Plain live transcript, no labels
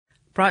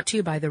Brought to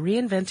you by the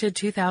reinvented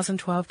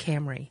 2012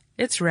 Camry.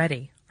 It's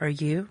ready. Are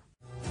you?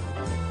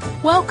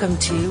 Welcome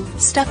to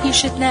Stuff You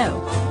Should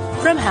Know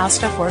from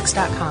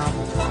HowStuffWorks.com.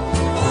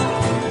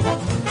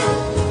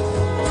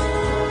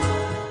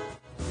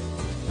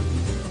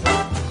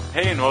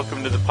 Hey, and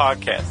welcome to the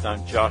podcast.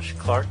 I'm Josh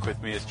Clark.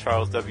 With me is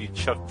Charles W.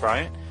 Chuck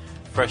Bryant,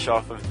 fresh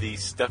off of the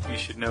Stuff You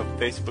Should Know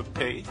Facebook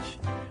page,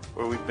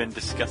 where we've been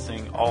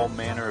discussing all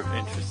manner of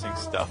interesting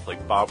stuff,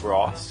 like Bob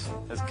Ross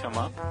has come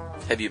up.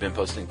 Have you been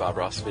posting Bob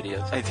Ross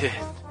videos? I did.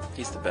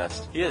 He's the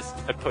best. He is.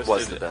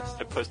 Was the best.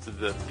 I posted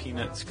the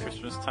Peanuts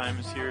Christmas Time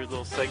is Here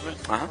little segment.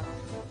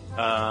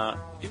 Uh-huh.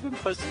 You've been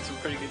posting some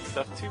pretty good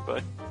stuff too,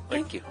 bud.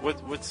 Thank you.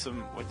 What's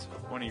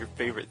one of your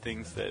favorite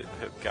things that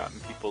have gotten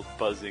people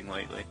buzzing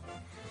lately?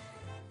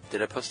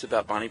 Did I post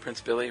about Bonnie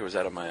Prince Billy, or was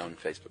that on my own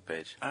Facebook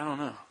page? I don't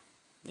know.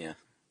 Yeah.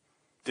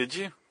 Did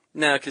you?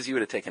 No, because you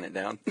would have taken it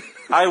down.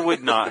 I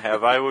would not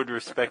have. I would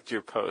respect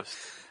your post.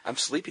 I'm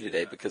sleepy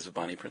today because of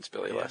Bonnie Prince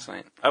Billy last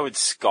night. I would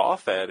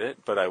scoff at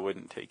it, but I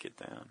wouldn't take it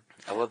down.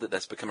 I love that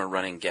that's become a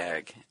running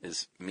gag,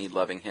 is me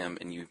loving him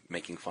and you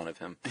making fun of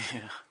him.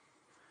 Yeah.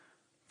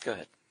 Go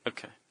ahead.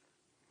 Okay.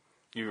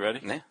 You ready?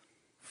 Yeah.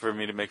 For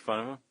me to make fun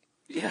of him?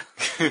 Yeah.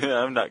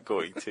 I'm not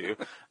going to.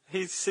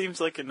 He seems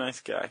like a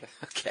nice guy.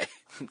 Okay.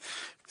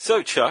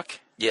 So, Chuck.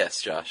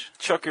 Yes, Josh.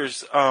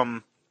 Chuckers,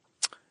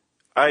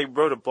 I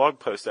wrote a blog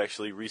post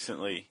actually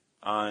recently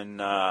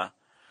on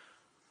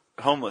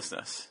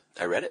homelessness.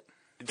 I read it.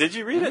 Did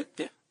you read it?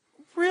 Yeah.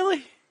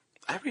 Really?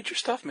 I read your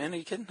stuff, man. Are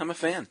you kidding? I'm a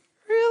fan.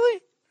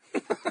 Really?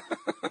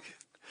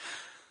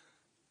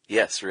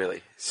 Yes,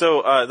 really.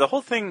 So, the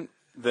whole thing,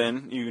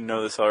 then, you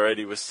know this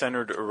already, was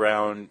centered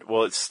around,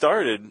 well, it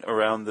started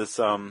around this,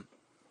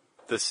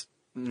 this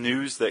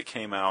news that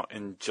came out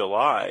in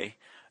July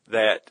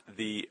that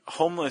the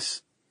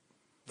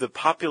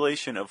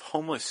population of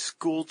homeless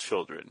school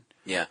children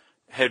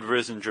had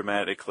risen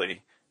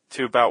dramatically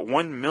to about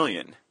 1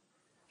 million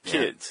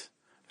kids.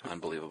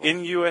 Unbelievable.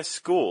 In U.S.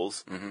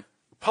 schools,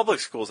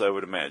 public schools, I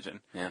would imagine,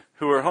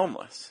 who are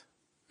homeless.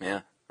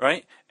 Yeah.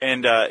 Right?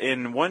 And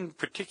in one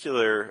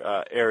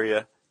particular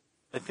area,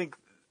 I think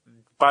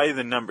by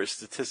the numbers,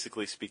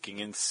 statistically speaking,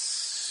 in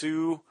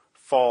Sioux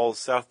Falls,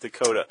 South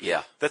Dakota,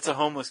 that's a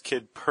homeless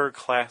kid per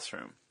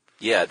classroom.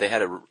 Yeah, they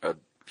had a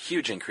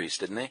huge increase,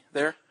 didn't they,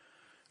 there?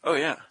 Oh,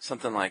 yeah.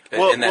 Something like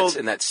in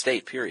that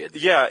state, period.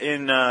 Yeah,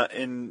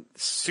 in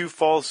Sioux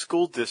Falls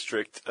School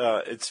District,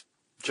 it's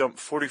jumped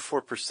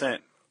 44%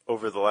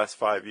 over the last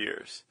 5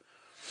 years.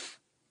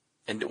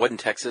 And wasn't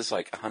Texas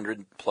like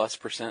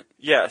 100+%?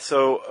 Yeah,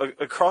 so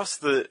across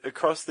the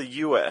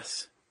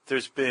U.S.,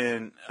 there's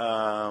been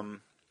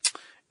an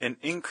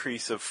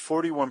increase of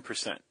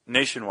 41%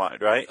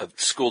 nationwide, right? Of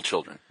school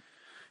children.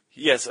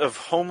 Yes, of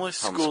homeless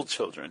school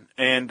children.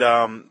 And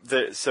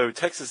so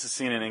Texas has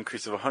seen an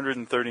increase of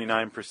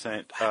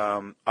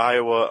 139%,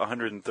 Iowa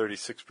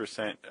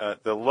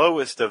 136%. The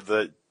lowest of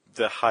the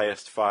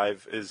highest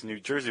five is New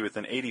Jersey with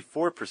an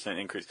 84%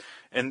 increase.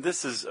 And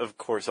this is, of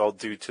course, all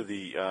due to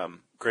the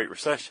Great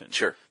Recession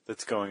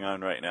that's going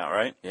on right now,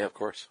 right? Yeah, of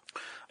course.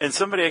 And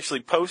somebody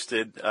actually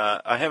posted,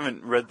 I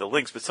haven't read the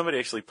links, but somebody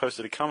actually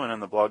posted a comment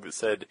on the blog that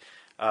said,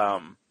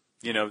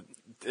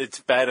 it's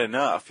bad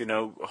enough,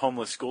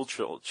 homeless school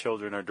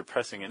children are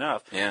depressing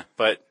enough. Yeah.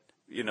 But,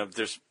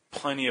 there's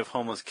plenty of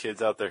homeless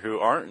kids out there who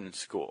aren't in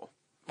school.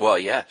 Well,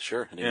 yeah,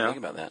 sure. I didn't think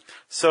about that.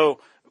 So,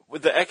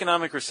 with the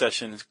economic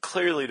recession is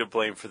clearly to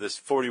blame for this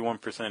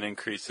 41%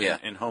 increase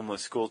in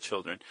homeless school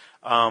children.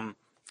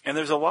 And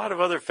there's a lot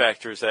of other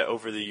factors that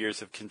over the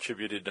years have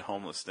contributed to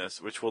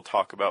homelessness, which we'll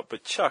talk about.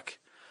 But Chuck,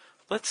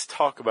 let's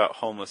talk about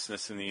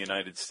homelessness in the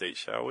United States,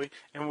 shall we?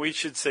 And we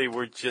should say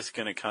we're just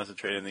going to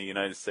concentrate on the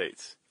United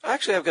States.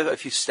 Actually, I've got a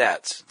few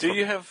stats. Do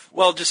you have?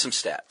 Well, just some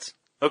stats.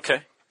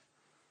 Okay.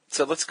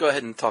 So let's go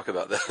ahead and talk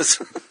about those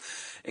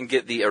and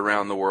get the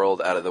around the world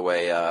out of the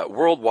way.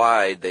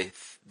 Worldwide,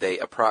 they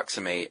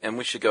approximate, and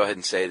we should go ahead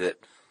and say that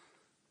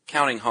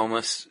counting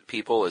homeless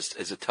people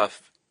is a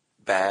tough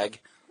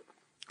bag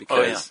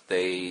because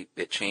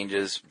it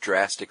changes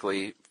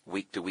drastically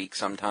week to week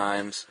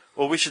sometimes.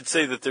 Well, we should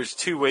say that there's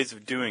two ways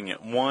of doing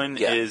it. One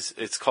is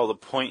it's called a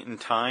point in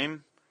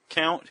time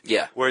count.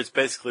 Yeah. Where it's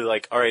basically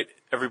like, all right,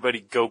 everybody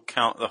go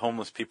count the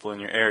homeless people in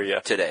your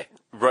area today.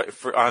 Right,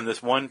 on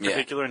this one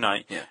particular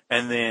night. Yeah.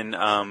 And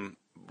then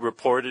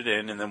report it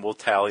in, and then we'll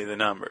tally the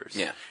numbers.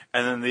 Yeah.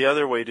 And then the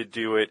other way to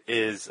do it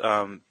is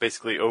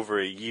basically over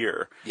a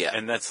year. Yeah.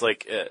 And that's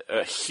like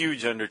a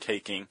huge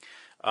undertaking,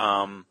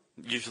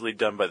 usually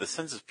done by the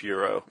Census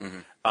Bureau,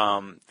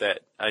 that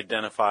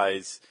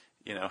identifies,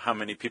 how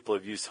many people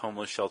have used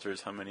homeless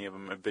shelters, how many of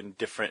them have been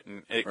different,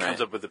 and it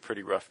comes up with a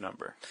pretty rough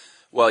number.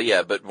 Well,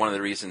 yeah, but one of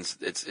the reasons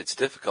it's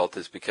difficult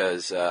is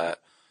because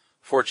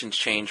fortunes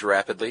change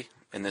rapidly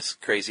in this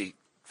crazy,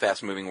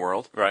 fast-moving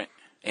world. Right.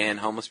 And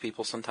homeless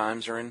people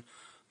sometimes are in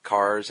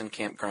cars and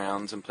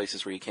campgrounds and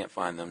places where you can't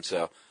find them.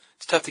 So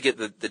it's tough to get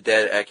the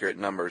dead accurate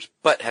numbers.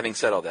 But having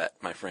said all that,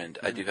 my friend,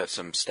 I do have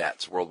some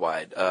stats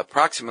worldwide.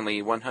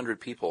 Approximately 100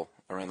 people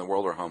around the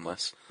world are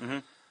homeless.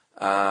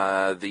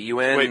 The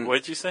UN. Wait, what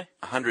did you say?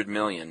 100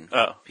 million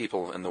Oh.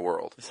 people in the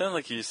world. It sounded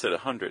like you just said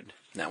 100.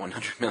 Not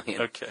 100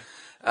 million. Okay.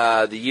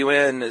 The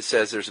UN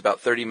says there's about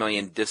 30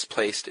 million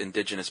displaced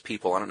indigenous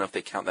people. I don't know if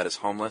they count that as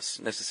homeless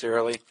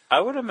necessarily.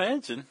 I would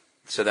imagine.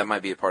 So that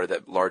might be a part of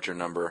that larger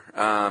number.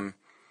 And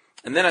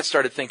then I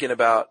started thinking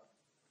about,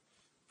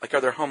 like,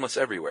 are there homeless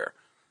everywhere?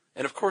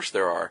 And of course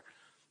there are.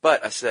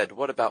 But I said,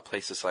 what about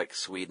places like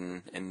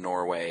Sweden and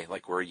Norway,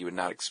 like where you would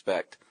not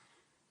expect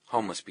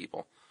homeless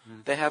people?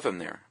 They have them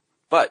there.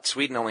 But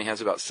Sweden only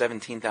has about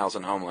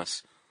 17,000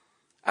 homeless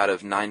out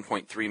of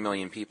 9.3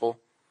 million people.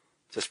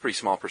 So it's a pretty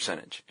small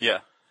percentage.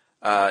 Yeah.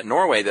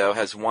 Norway, though,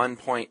 has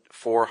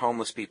 1.4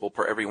 homeless people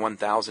per every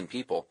 1,000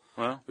 people,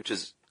 Well, which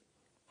is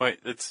wait,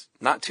 it's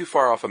not too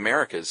far off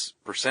America's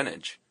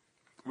percentage.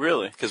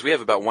 really? Because we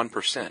have about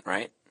 1%,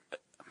 right?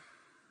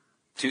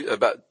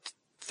 About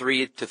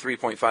 3 to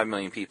 3.5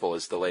 million people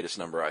is the latest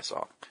number I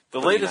saw. The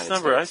for latest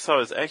United number I States. saw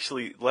is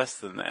actually less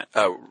than that.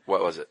 Oh,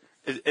 what was it?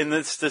 And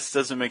this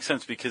doesn't make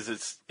sense because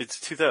it's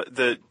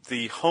 2000,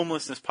 the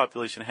homelessness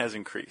population has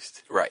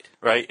increased, Right.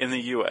 right, in the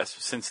U.S.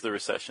 since the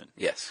recession.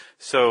 Yes.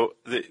 So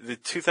the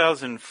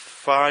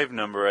 2005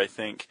 number, I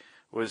think,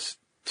 was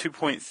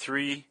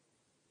 2.3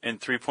 and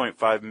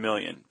 3.5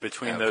 million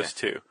between Okay. those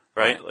two,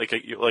 right? Like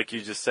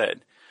you just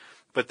said.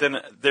 But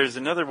then there's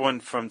another one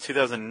from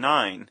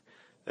 2009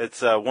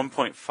 that's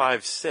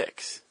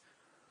 1.56.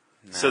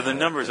 So the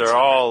numbers that's are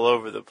not all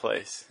over the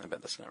place. I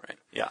bet that's not right.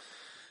 Yeah.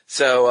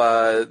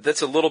 So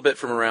that's a little bit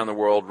from around the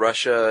world.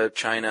 Russia,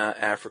 China,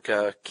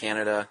 Africa,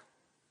 Canada.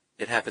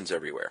 It happens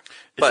everywhere.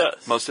 But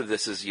does. most of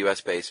this is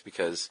U.S.-based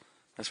because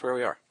that's where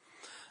we are.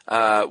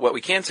 What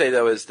we can say,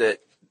 though, is that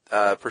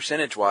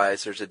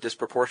percentage-wise, there's a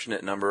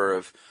disproportionate number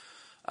of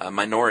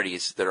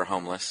minorities that are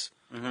homeless.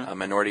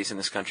 Minorities in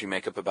this country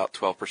make up about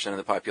 12% of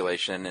the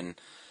population, and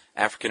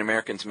African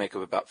Americans make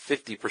up about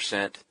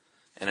 50%,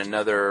 and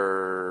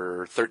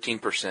another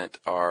 13%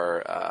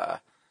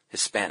 are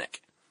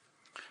Hispanic.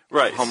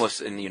 Right. Homeless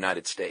in the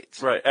United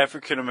States. Right.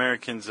 African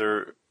Americans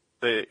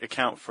they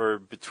account for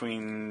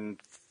between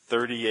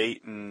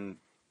 38 and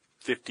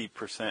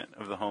 50%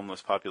 of the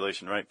homeless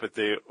population, right? But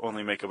they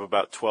only make up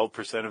about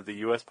 12% of the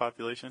U.S.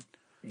 population?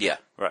 Yeah.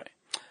 Right.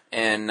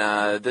 And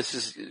this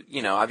is,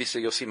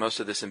 obviously you'll see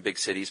most of this in big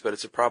cities, but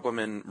it's a problem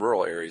in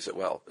rural areas as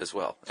well. As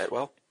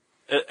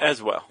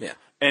well. Yeah.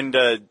 And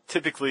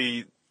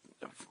typically,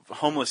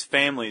 homeless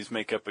families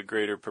make up a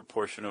greater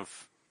proportion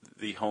of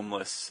the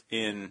homeless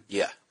in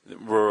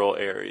rural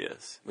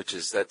areas.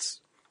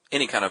 That's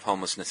any kind of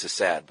homelessness is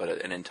sad,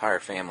 but an entire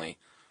family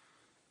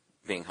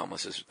being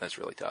homeless that's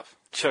really tough.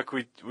 Chuck,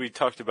 we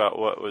talked about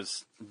what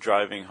was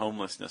driving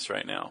homelessness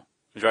right now.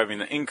 Driving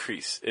the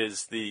increase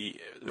is the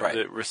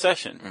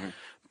recession. Mm-hmm.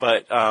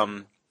 But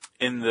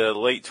in the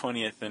late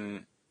 20th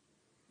and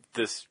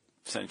this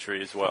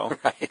century as well,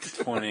 right.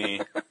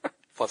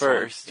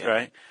 21st,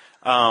 right?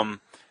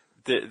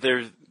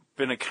 There's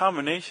been a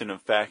combination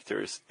of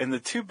factors, and the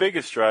two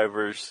biggest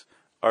drivers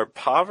are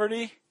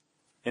poverty,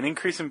 an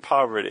increase in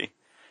poverty,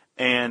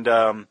 and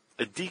a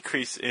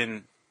decrease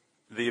in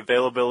the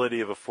availability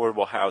of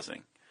affordable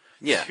housing.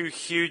 Yeah. Two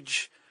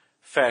huge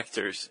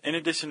factors, in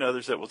addition to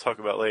others that we'll talk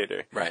about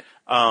later, right?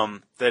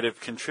 That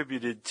have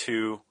contributed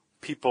to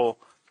people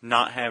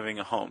not having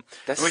a home.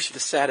 That's the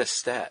saddest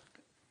stat.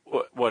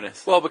 What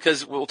is? Well,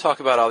 because we'll talk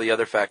about all the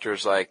other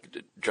factors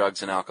like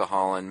drugs and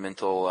alcohol and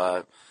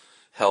mental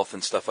health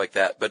and stuff like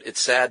that. But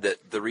it's sad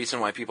that the reason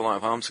why people don't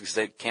have homes is because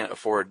they can't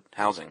afford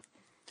housing.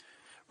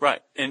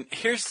 Right. And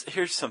here's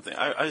something.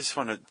 I just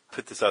want to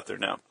put this out there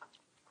now.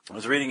 I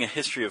was reading a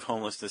history of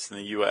homelessness in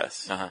the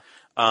U.S.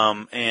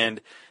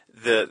 And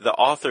the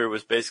author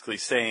was basically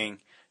saying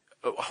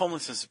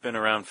homelessness has been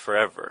around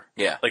forever.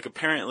 Yeah. Like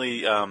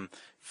apparently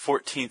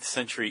 14th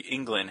century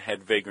England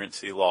had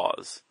vagrancy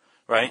laws,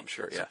 right? I'm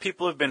sure, yeah. So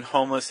people have been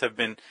homeless, have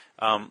been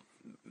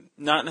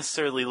not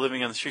necessarily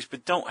living on the streets,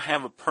 but don't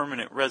have a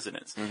permanent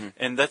residence. Mm-hmm.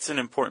 And that's an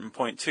important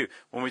point, too.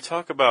 When we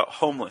talk about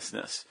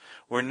homelessness,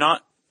 we're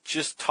not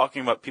just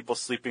talking about people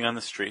sleeping on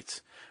the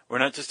streets. We're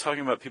not just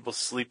talking about people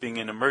sleeping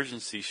in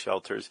emergency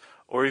shelters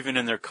or even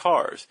in their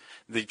cars.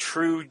 The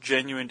true,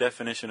 genuine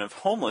definition of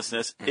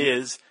homelessness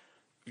is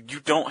you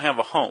don't have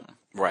a home.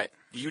 Right.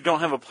 You don't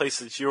have a place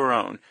that's your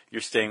own.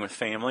 You're staying with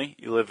family.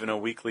 You live in a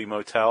weekly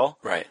motel.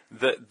 Right.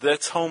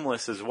 That's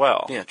homeless as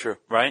well. Yeah, true.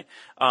 Right.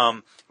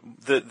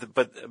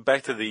 But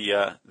back to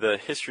the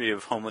history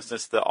of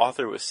homelessness, the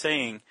author was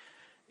saying,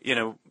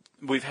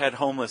 we've had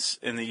homeless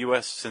in the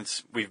U.S.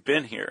 since we've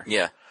been here.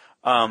 Yeah.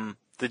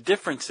 The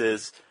difference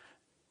is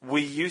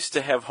we used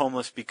to have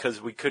homeless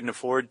because we couldn't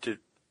afford to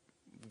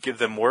give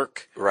them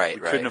work.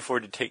 Right. We couldn't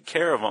afford to take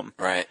care of them.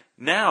 Right.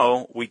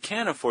 Now we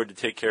can afford to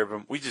take care of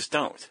them. We just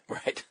don't.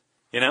 Right.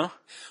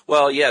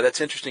 Well, yeah, that's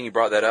interesting you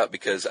brought that up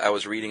because I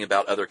was reading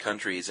about other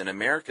countries, and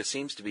America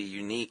seems to be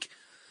unique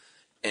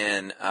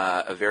in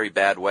a very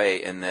bad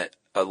way in that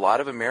a lot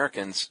of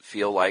Americans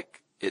feel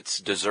like it's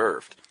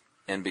deserved.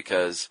 And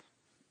because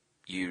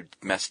you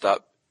messed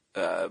up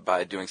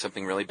by doing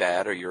something really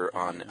bad or you're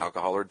on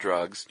alcohol or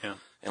drugs,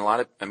 And a lot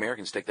of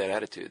Americans take that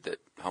attitude that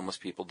homeless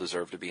people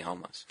deserve to be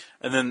homeless.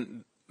 And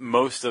then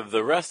most of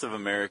the rest of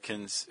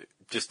Americans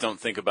just don't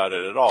think about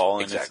it at all,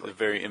 and Exactly. it's a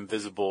very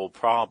invisible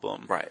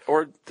problem. Right.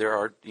 Or there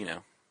are,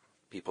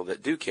 people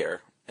that do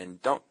care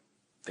and don't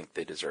think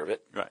they deserve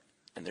it. Right.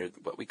 And they're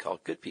what we call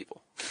good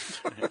people.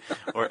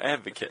 Or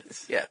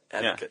advocates. Yeah,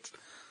 advocates. Yeah.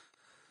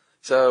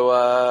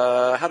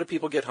 So how do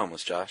people get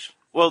homeless, Josh?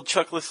 Well,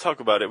 Chuck, let's talk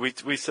about it.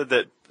 We said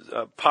that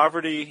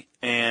poverty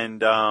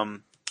and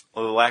the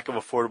lack of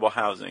affordable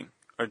housing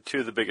are two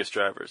of the biggest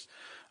drivers.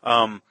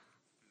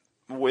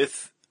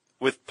 With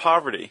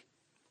poverty,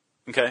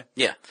 okay?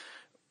 Yeah.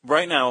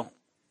 Right now,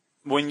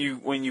 when you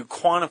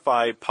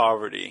quantify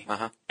poverty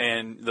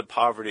and the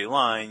poverty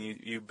line,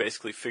 you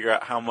basically figure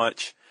out how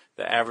much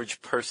the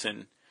average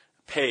person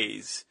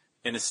pays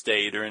in a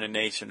state or in a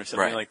nation or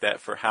something like that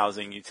for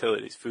housing,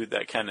 utilities, food,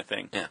 that kind of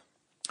thing. Yeah.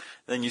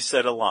 Then you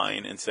set a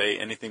line and say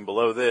anything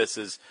below this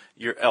is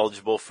you're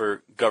eligible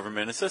for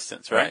government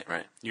assistance, right?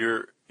 Right.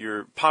 You're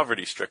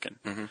poverty stricken.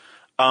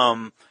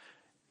 Mm-hmm.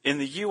 In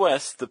the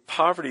U.S., the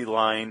poverty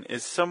line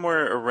is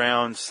somewhere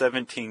around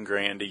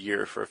 $17,000 a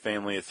year for a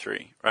family of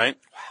three, right?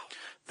 Wow.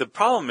 The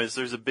problem is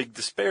there's a big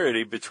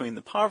disparity between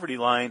the poverty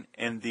line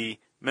and the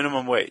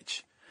minimum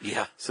wage.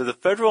 Yeah. So the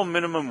federal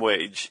minimum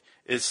wage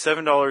is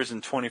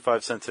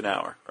 $7.25 an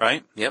hour,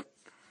 right? Yep.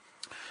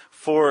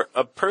 For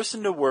a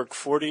person to work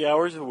 40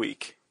 hours a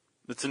week,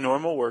 that's a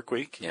normal work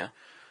week. Yeah.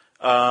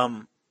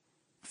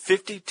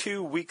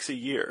 52 weeks a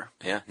year.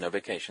 Yeah, no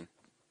vacation.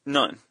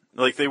 None.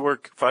 Like they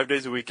work 5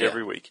 days a week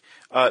every week.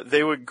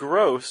 They would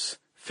gross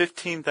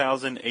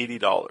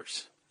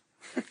 $15,080.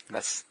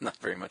 That's not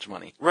very much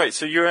money. Right,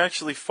 so you're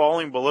actually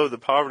falling below the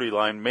poverty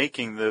line,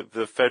 making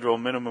the federal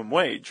minimum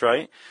wage,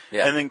 right?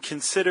 Yeah. And then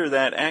consider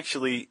that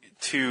actually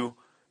to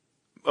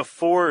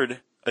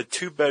afford a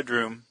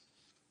 2-bedroom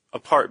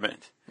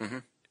apartment. Mm-hmm.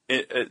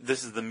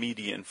 This is the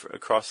median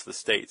across the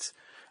states.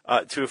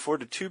 To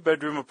afford a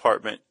 2-bedroom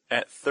apartment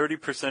at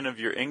 30% of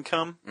your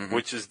income,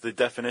 which is the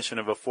definition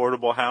of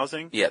affordable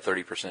housing. Yeah,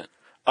 30%.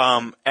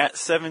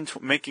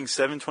 At making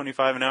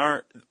 $7.25 an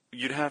hour,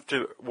 you'd have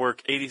to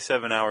work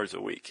 87 hours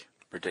a week.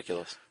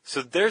 Ridiculous.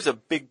 So there's a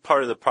big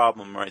part of the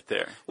problem right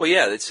there. Well,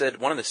 yeah, it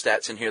said one of the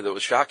stats in here that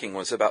was shocking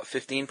was about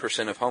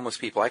 15% of homeless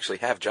people actually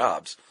have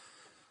jobs.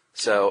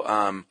 So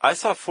I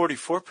saw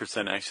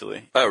 44%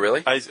 actually. Oh,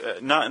 really?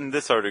 Not in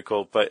this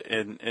article, but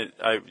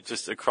I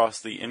just across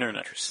the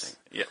internet. Interesting.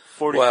 Yeah,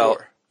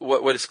 44.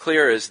 Well, what is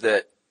clear is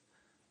that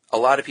a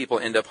lot of people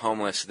end up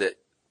homeless that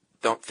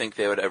don't think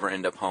they would ever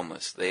end up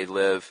homeless. They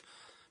live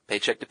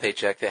paycheck to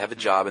paycheck. They have a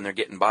job and they're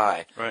getting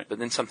by. Right. But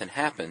then something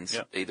happens.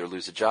 Yeah. They either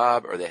lose a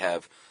job or they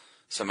have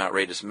some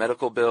outrageous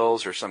medical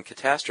bills or some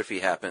catastrophe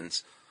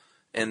happens.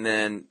 And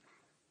then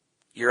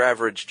your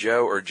average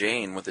Joe or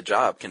Jane with a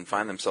job can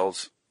find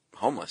themselves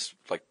homeless,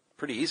 like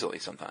pretty easily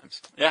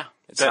sometimes. Yeah.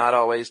 It's not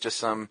always just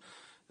some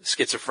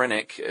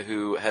schizophrenic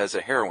who has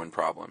a heroin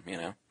problem,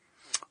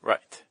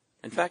 Right.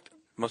 In fact,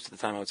 most of the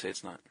time I would say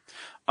it's not.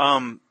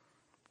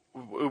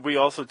 We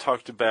also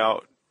talked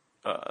about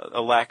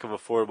a lack of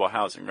affordable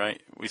housing,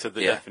 right? We said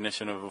the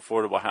definition of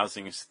affordable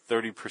housing is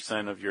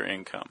 30% of your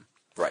income.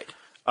 Right.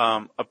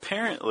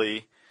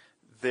 Apparently,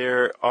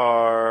 there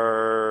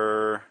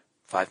are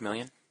 5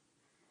 million? Is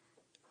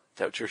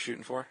that what you're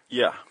shooting for?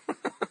 Yeah.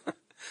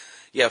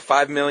 Yeah,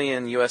 5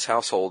 million U.S.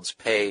 households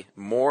pay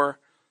more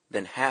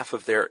than half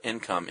of their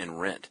income in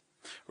rent.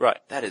 Right.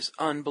 That is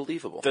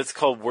unbelievable. That's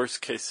called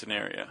worst case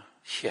scenario.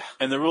 Yeah.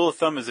 And the rule of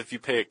thumb is if you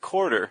pay a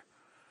quarter,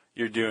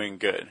 you're doing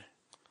good.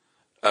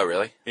 Oh,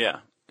 really? Yeah.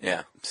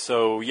 Yeah.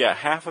 So,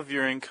 half of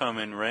your income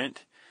in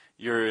rent,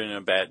 you're in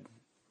a bad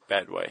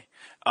way.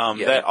 Yeah,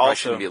 that you also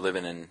shouldn't be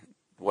living in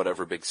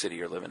whatever big city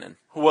you're living in.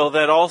 Well,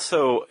 that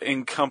also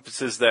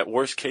encompasses that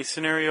worst case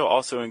scenario.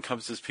 Also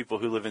encompasses people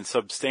who live in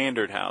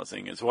substandard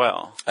housing as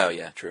well. Oh,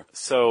 yeah, true.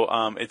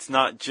 So it's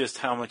not just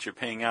how much you're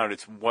paying out;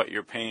 it's what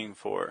you're paying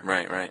for.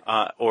 Right.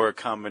 Or a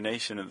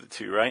combination of the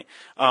two. Right.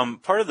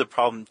 Part of the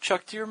problem,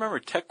 Chuck. Do you remember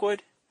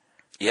Techwood?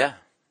 Yeah.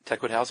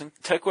 Techwood Housing?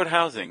 Techwood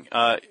Housing.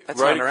 That's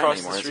right not around across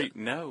anymore, the is street.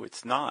 it? No,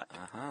 it's not.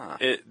 Uh-huh.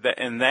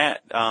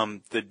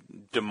 The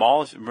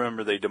demolished.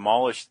 Remember, they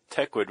demolished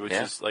Techwood, which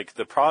is like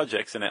the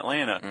projects in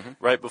Atlanta,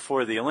 right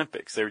before the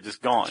Olympics. They were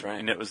just gone, That's right.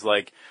 And it was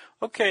like,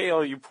 okay,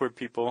 all you poor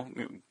people,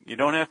 you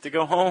don't have to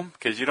go home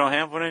because you don't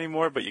have one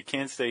anymore, but you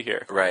can stay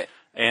here. Right.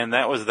 And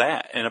that was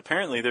that. And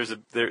apparently,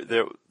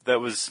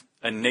 that was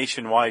a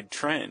nationwide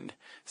trend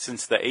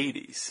since the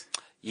 80s.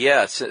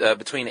 Yeah,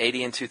 between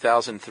 80 and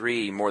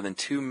 2003, more than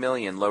 2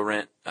 million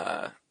low-rent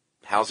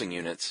housing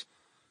units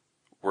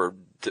were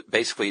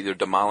basically either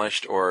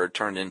demolished or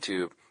turned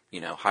into,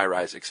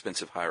 high-rise,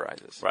 expensive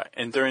high-rises. Right.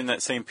 And during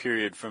that same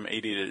period from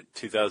 80 to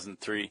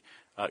 2003,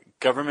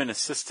 government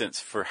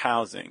assistance for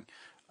housing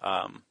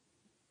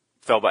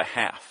fell by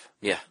half.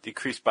 Yeah.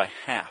 Decreased by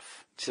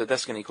half. So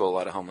that's going to equal a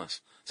lot of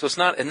homeless. So it's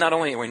not, and not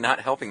only are we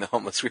not helping the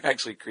homeless, we're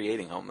actually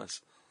creating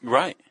homeless.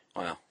 Right.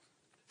 Wow.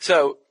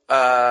 So,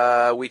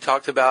 we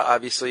talked about,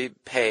 obviously,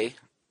 pay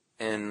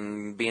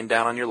and being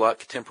down on your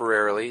luck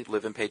temporarily,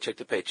 living paycheck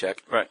to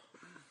paycheck. Right.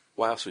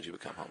 Why else would you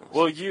become homeless?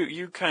 Well,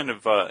 you kind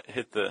of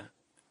hit the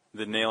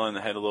nail on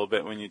the head a little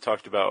bit when you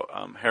talked about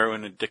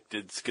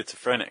heroin-addicted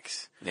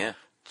schizophrenics. Yeah.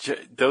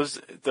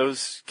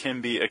 Those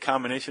can be a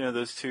combination of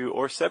those two,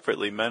 or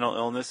separately. Mental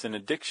illness and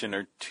addiction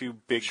are two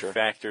big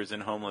factors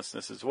in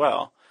homelessness as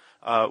well.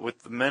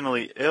 With the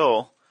mentally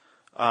ill,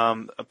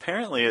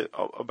 apparently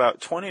about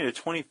 20 to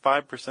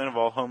 25% of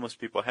all homeless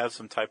people have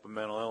some type of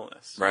mental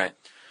illness. Right.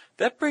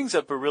 That brings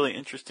up a really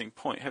interesting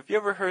point. Have you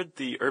ever heard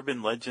the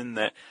urban legend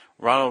that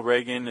Ronald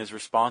Reagan is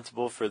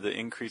responsible for the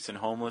increase in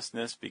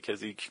homelessness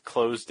because he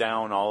closed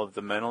down all of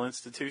the mental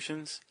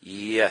institutions?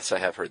 Yes, I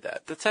have heard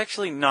that. That's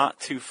actually not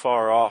too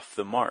far off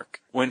the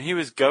mark. When he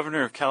was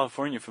governor of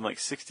California from like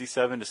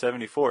 67 to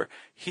 74,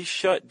 he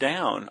shut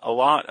down a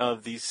lot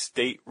of these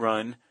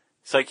state-run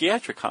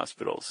psychiatric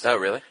hospitals. Oh,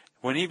 really?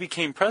 When he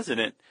became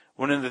president,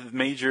 one of the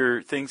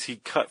major things he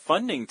cut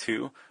funding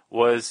to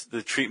was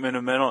the treatment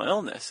of mental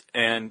illness.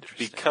 And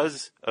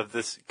because of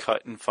this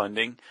cut in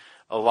funding,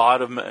 a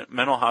lot of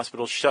mental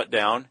hospitals shut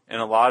down,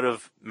 and a lot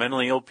of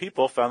mentally ill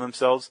people found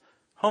themselves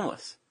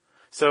homeless.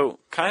 So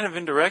kind of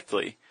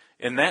indirectly,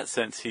 in that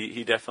sense,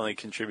 he definitely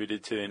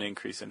contributed to an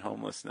increase in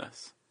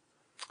homelessness.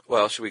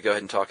 Well, should we go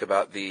ahead and talk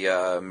about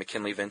the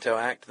McKinley-Vento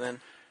Act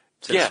then?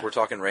 Since we're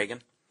talking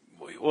Reagan?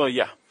 Well,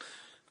 yeah.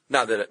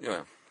 Not that,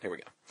 here we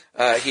go.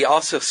 He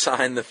also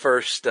signed the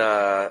first,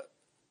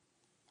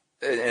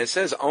 and it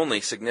says only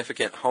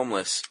significant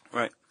homeless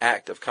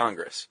act of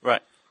Congress.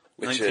 Right.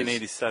 Which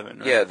 1987,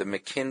 right? Yeah, the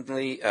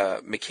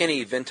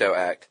McKinney-Vento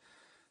Act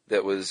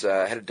that was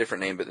had a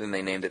different name, but then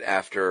they named it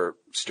after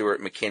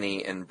Stuart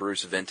McKinney and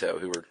Bruce Vento,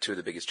 who were two of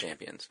the biggest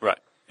champions. Right.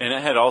 And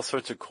it had all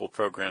sorts of cool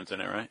programs in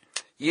it, right?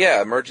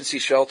 Yeah, emergency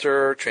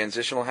shelter,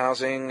 transitional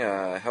housing,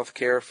 health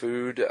care,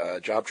 food,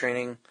 job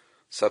training,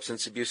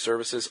 substance abuse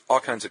services, all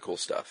kinds of cool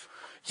stuff.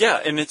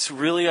 Yeah, and it's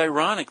really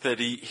ironic that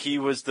he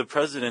was the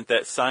president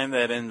that signed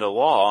that into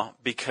law,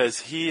 because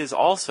he is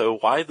also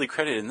widely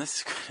credited, and this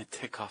is going to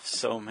tick off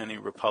so many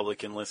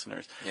Republican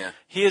listeners. Yeah.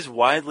 He is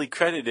widely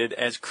credited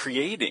as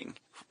creating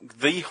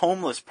the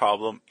homeless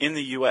problem in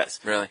the U.S.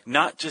 Really?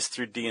 Not just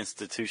through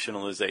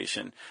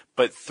deinstitutionalization,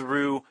 but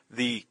through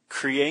the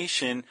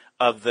creation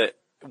of the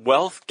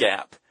wealth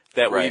gap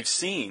that we've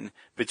seen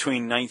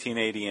between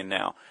 1980 and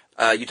now.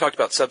 You talked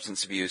about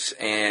substance abuse,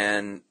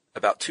 and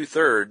about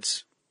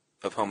 2/3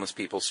 of homeless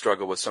people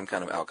struggle with some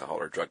kind of alcohol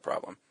or drug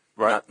problem.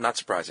 Right. Not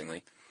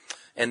surprisingly.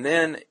 And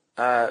then,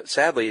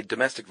 sadly,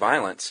 domestic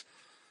violence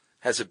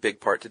has a big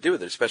part to do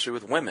with it, especially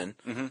with women.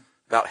 Mm-hmm.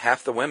 About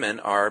half the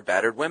women are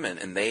battered women,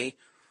 and they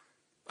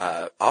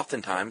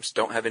oftentimes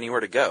don't have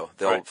anywhere to go.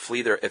 They'll flee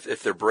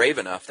if they're brave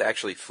enough to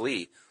actually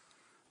flee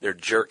their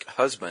jerk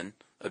husband,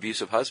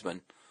 abusive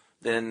husband,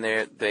 then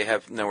they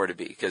have nowhere to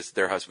be, because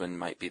their husband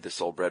might be the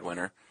sole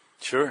breadwinner.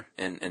 Sure.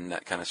 In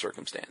that kind of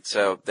circumstance.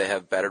 So they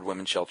have battered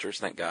women shelters,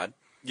 thank God.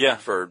 Yeah.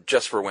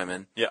 Just for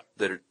women. Yeah.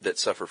 That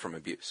suffer from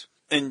abuse.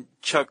 And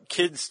Chuck,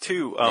 kids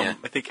too. I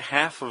think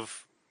half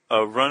of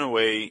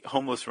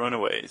homeless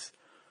runaways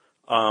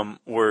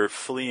were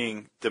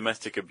fleeing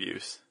domestic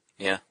abuse.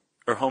 Yeah.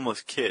 Or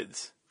homeless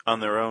kids on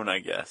their own, I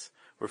guess,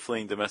 were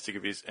fleeing domestic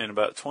abuse, and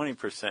about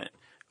 20%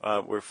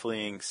 were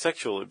fleeing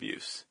sexual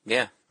abuse.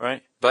 Yeah.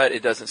 Right? But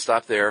it doesn't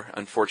stop there.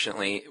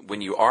 Unfortunately,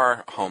 when you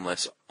are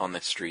homeless on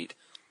the street,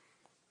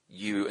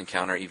 you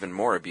encounter even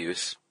more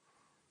abuse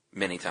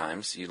many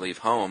times. You leave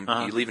home,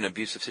 you leave an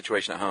abusive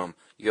situation at home,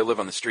 you go live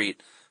on the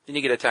street, then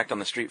you get attacked on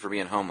the street for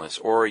being homeless,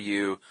 or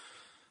you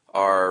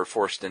are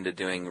forced into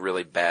doing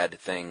really bad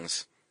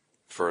things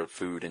for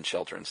food and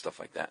shelter and stuff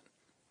like that.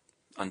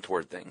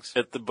 Untoward things.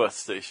 At the bus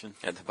station.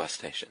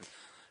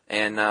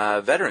 And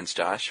veterans,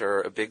 Josh,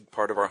 are a big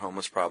part of our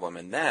homeless problem,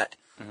 and that,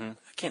 I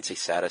can't say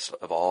saddest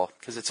of all,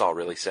 because it's all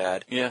really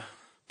sad. Yeah.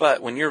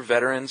 But when you're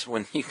veterans,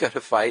 when you got to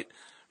fight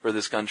for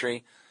this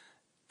country,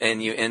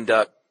 and you end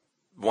up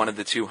one of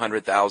the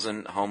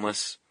 200,000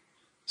 homeless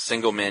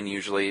single men,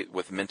 usually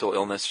with mental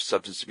illness,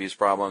 substance abuse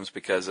problems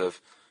because of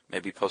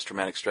maybe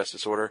post-traumatic stress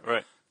disorder.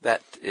 Right.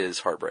 That is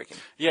heartbreaking.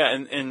 Yeah,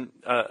 and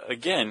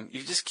again,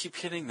 you just keep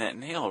hitting that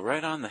nail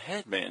right on the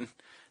head, man.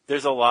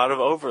 There's a lot of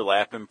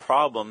overlap in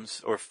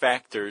problems or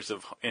factors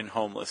in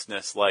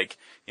homelessness, like,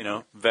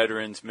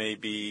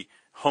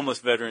 homeless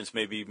veterans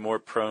may be more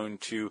prone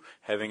to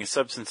having a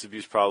substance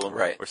abuse problem,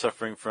 or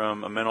suffering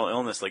from a mental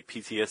illness like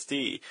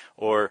PTSD,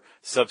 or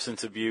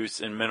substance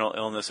abuse and mental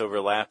illness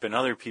overlap in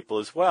other people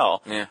as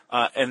well. Yeah.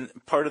 And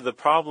part of the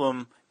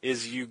problem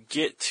is you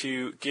get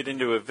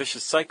into a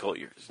vicious cycle.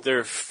 There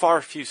are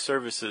far fewer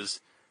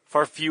services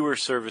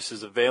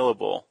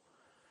available,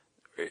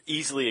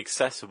 easily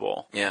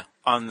accessible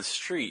on the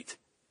street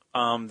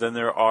than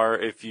there are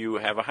if you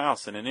have a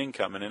house and an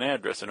income and an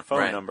address and a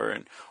phone number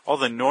and all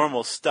the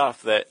normal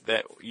stuff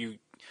that you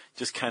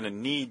just kind of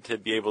need to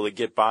be able to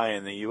get by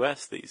in the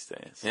U.S. these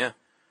days. Yeah.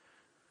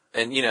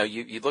 And,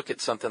 you look at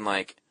something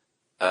like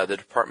the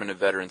Department of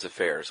Veterans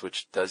Affairs,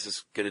 which does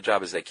as good a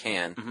job as they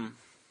can,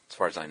 as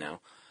far as I know.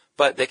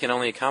 But they can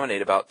only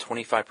accommodate about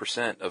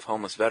 25% of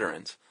homeless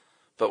veterans.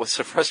 But what's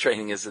so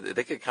frustrating is that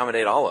they could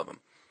accommodate all of them.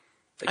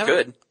 They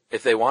could.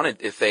 if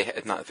they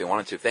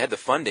had the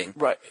funding.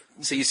 Right.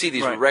 So you see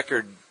these Right.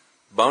 record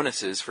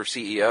bonuses for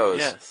CEOs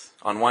Yes.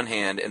 on one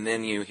hand, and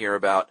then you hear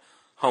about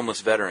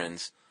homeless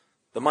veterans.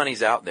 The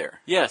money's out there.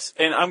 Yes,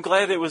 and I'm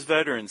glad it was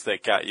veterans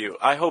that got you.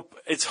 I hope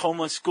it's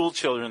homeless school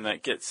children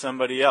that get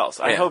somebody else.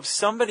 I hope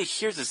somebody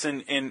hears this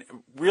and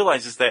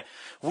realizes that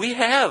we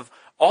have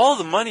all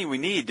the money we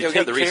need to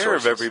take care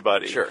of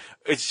everybody. Sure.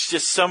 It's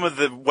just some of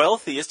the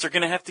wealthiest are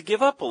going to have to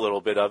give up a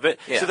little bit of it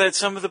so that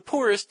some of the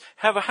poorest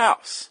have a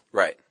house.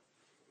 Right.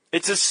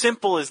 It's as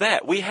simple as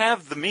that. We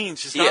have the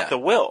means, just not the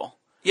will.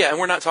 Yeah, and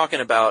we're not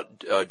talking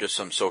about just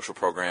some social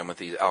program with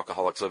these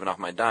alcoholics living off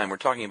my dime. We're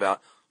talking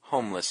about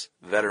homeless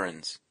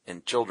veterans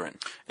and children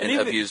and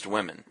abused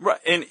women. Right,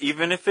 and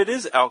even if it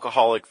is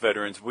alcoholic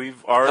veterans,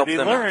 we've already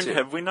learned,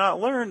 have we not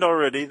learned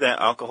already, that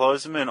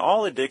alcoholism and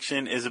all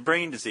addiction is a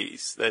brain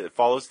disease, that it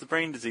follows the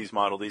brain disease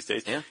model these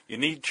days. Yeah. You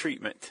need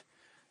treatment.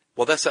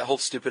 Well, that's that whole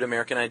stupid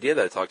American idea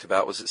that I talked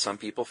about, was that some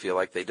people feel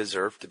like they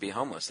deserve to be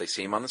homeless. They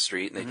see them on the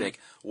street and they think,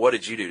 what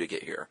did you do to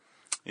get here?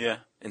 Yeah.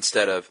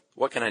 Instead of,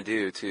 what can I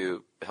do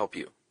to help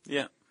you?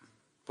 Yeah.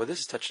 Boy, this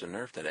has touched a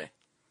nerve today.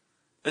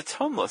 It's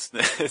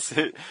homelessness.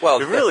 It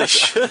I'm really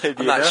should.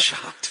 not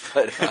shocked,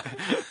 but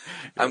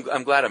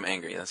I'm glad I'm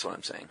angry. That's what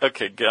I'm saying.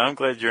 Okay, good. I'm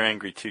glad you're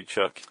angry too,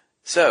 Chuck.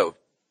 So,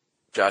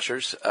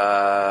 Joshers,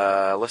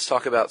 let's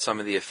talk about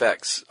some of the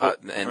effects. A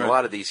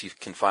lot of these you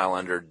can file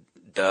under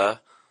duh,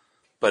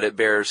 but it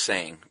bears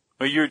saying.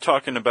 Well, you were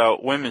talking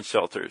about women's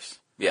shelters.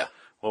 Yeah.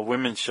 Well,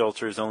 women's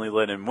shelters only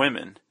let in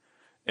women.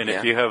 And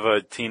if you have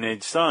a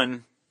teenage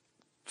son,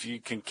 you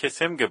can kiss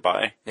him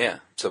goodbye. Yeah.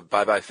 So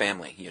bye-bye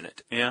family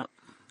unit. Yeah.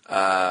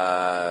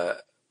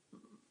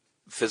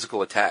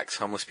 Physical attacks.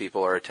 Homeless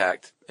people are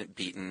attacked,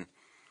 beaten,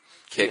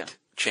 kicked,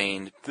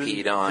 chained,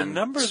 peed on,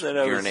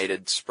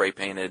 urinated, spray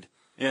painted.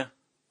 Yeah.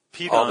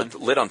 Peed on.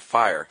 Lit on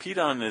fire.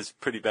 Peed on is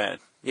pretty bad.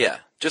 Yeah.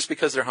 Just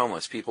because they're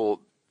homeless,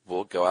 people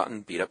will go out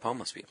and beat up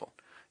homeless people.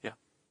 Yeah.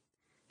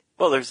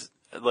 Well, there's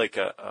like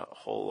a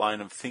whole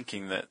line of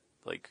thinking that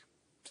like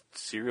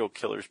serial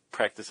killers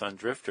practice on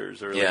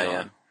drifters early on.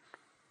 Yeah.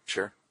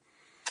 Sure.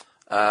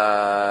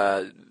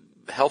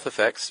 Health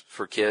effects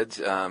for kids.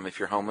 If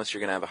you're homeless, you're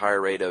going to have a higher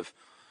rate of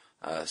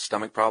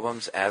stomach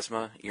problems,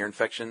 asthma, ear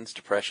infections,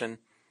 depression,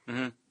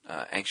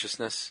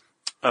 anxiousness.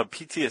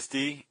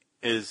 PTSD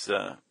is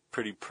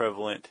pretty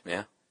prevalent.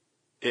 Yeah.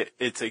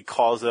 It's a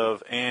cause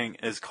of and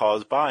is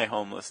caused by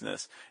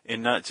homelessness,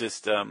 and not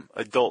just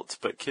adults,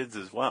 but kids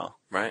as well.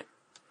 Right.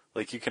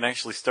 Like you can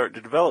actually start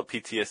to develop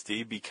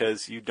PTSD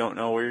because you don't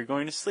know where you're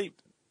going to sleep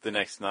the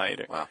next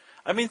night. Wow.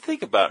 I mean,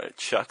 think about it,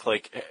 Chuck.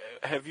 Like,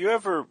 have you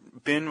ever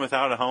been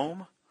without a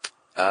home?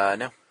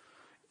 No.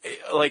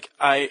 Like,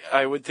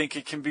 I would think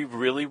it can be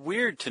really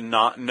weird to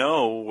not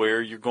know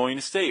where you're going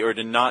to stay, or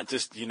to not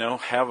just,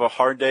 have a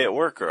hard day at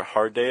work or a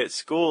hard day at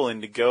school,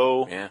 and to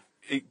go,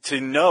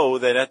 to know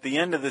that at the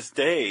end of this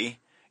day,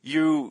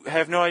 you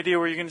have no idea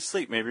where you're going to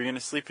sleep. Maybe you're going to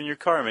sleep in your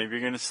car. Maybe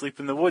you're going to sleep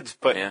in the woods,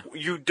 but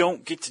you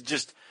don't get to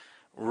just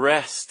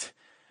rest.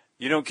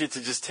 You don't get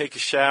to just take a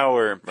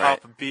shower and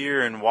pop a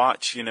beer and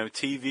watch,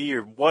 TV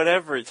or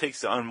whatever it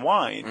takes to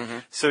unwind. Mm-hmm.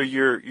 So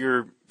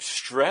your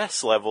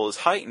stress level is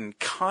heightened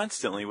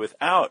constantly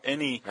without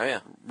any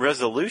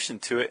resolution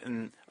to it.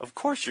 And of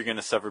course you're going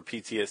to suffer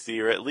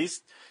PTSD or at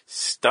least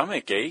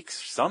stomach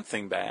aches,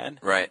 something bad.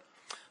 Right.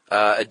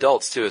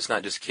 Adults too, it's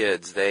not just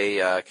kids.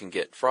 They can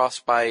get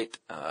frostbite,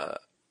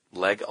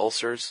 leg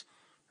ulcers,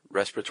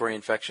 respiratory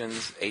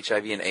infections,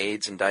 HIV and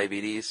AIDS and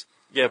diabetes.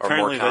 Yeah,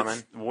 apparently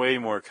that's way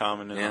more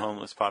common in the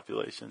homeless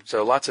population.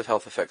 So lots of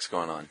health effects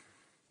going on.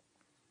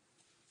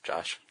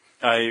 Josh?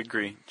 I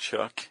agree,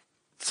 Chuck.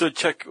 So,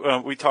 Chuck,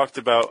 we talked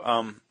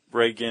about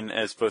Reagan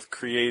as both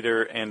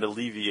creator and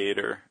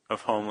alleviator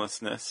of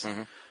homelessness.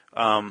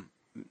 Mm-hmm.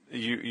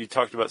 You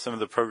talked about some of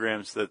the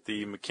programs that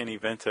the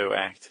McKinney-Vento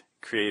Act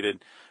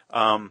created.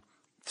 Some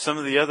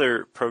of the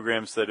other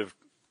programs that have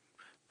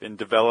been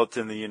developed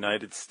in the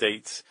United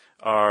States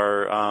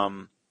are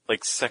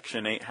like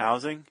Section 8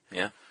 housing.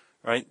 Yeah.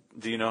 Right?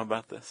 Do you know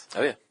about this?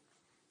 Oh, yeah.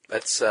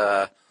 That's,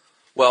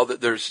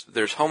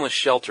 there's homeless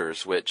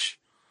shelters, which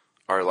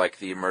are like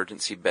the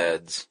emergency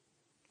beds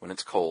when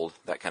it's cold,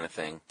 that kind of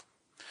thing,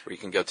 where you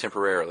can go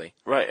temporarily.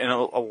 Right, and a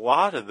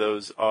lot of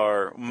those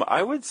are,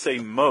 I would say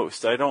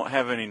most, I don't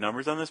have any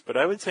numbers on this, but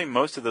I would say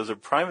most of those are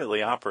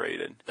privately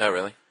operated. Oh,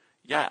 really?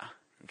 Yeah.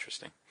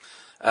 Interesting.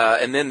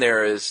 And then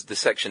there is the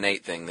Section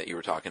 8 thing that you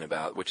were talking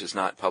about, which is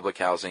not public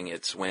housing.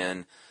 It's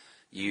when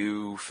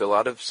you fill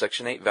out a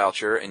Section 8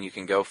 voucher and you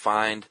can go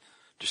find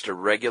just a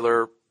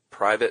regular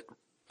private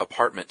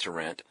apartment to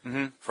rent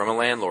from a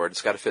landlord.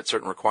 It's got to fit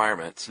certain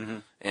requirements. Mm-hmm.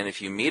 And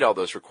if you meet all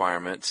those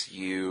requirements,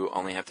 you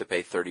only have to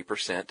pay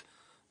 30%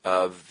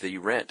 of the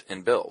rent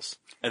and bills.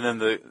 And then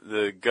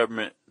the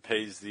government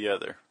pays the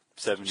other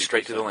 70%.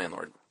 Straight to the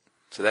landlord.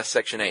 So that's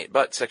Section 8.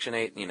 But Section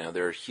 8,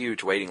 there are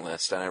huge waiting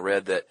lists. And I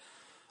read that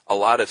a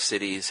lot of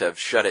cities have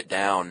shut it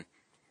down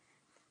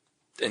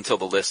until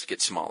the list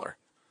gets smaller.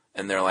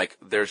 And they're like,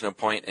 there's no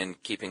point in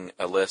keeping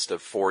a list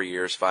of 4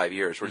 years, 5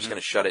 years. We're just going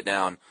to shut it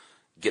down,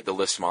 get the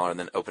list smaller, and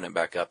then open it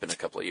back up in a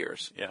couple of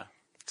years. Yeah.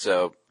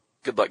 So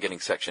good luck getting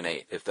Section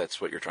 8 if that's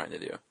what you're trying to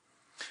do.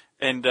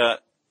 And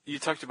you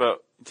talked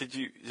about, did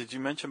you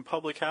mention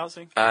public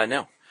housing?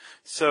 No.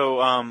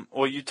 So,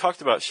 well, you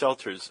talked about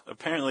shelters.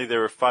 Apparently there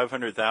were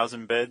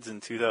 500,000 beds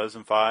in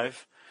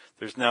 2005.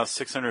 There's now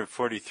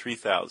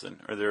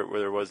 643,000, or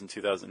there was in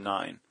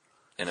 2009.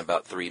 And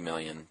about 3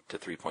 million to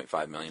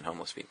 3.5 million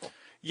homeless people.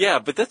 Yeah,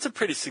 but that's a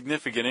pretty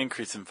significant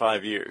increase in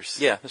 5 years.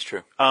 Yeah, that's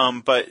true.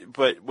 But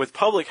with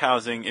public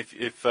housing,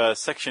 if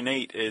Section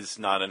 8 is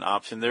not an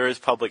option, there is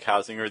public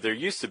housing, or there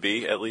used to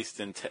be, at least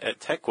at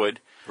Techwood.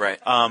 Right.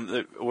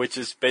 Which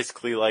is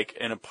basically like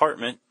an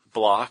apartment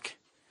block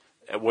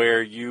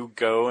where you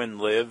go and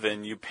live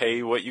and you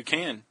pay what you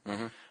can.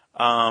 Mm-hmm.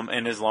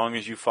 And as long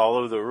as you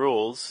follow the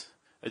rules,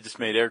 I just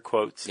made air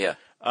quotes. Yeah.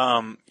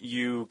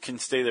 You can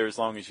stay there as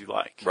long as you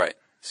like. Right.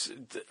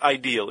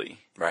 Ideally.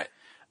 Right.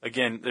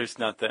 Again, there's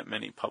not that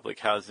many public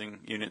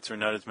housing units, or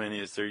not as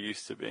many as there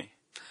used to be.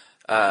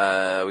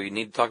 We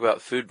need to talk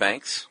about food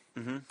banks,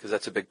 Mm-hmm. because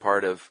that's a big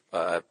part of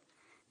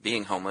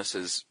being homeless,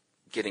 is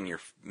getting your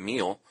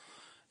meal.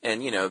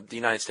 And, the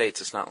United States,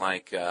 it's not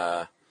like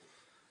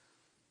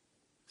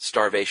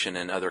starvation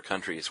in other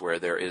countries where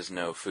there is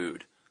no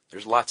food.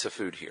 There's lots of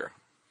food here.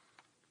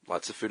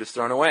 Lots of food is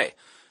thrown away.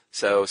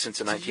 So since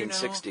the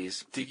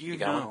 1960s... Do you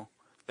know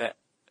that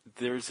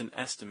there's an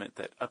estimate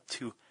that up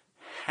to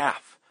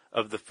half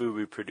of the food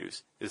we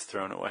produce is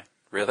thrown away?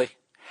 Really?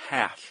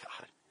 Half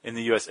in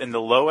the U.S. And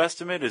the low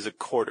estimate is a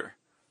quarter.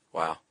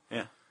 Wow.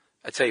 Yeah.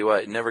 I tell you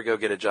what, never go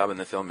get a job in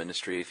the film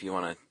industry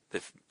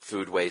if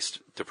food waste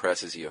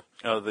depresses you.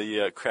 Oh,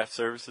 the craft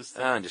services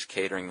thing? And just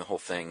catering the whole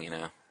thing,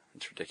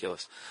 it's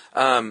ridiculous.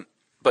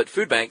 But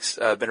food banks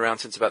have been around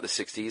since about the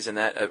 60s, and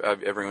that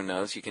everyone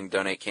knows. You can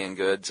donate canned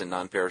goods and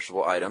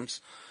non-perishable items,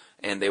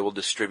 and they will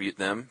distribute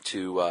them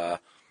to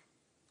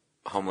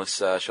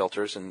homeless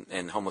shelters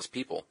and homeless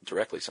people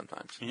directly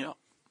sometimes. Yeah.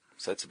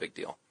 So that's a big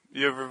deal.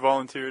 You ever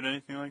volunteered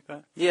anything like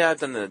that? Yeah, I've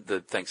done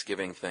the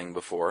Thanksgiving thing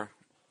before.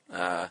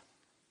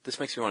 This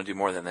makes me want to do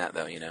more than that,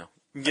 though,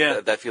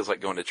 Yeah. That feels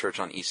like going to church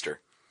on Easter.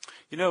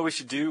 You know what we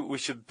should do? We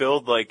should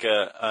build like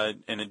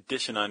an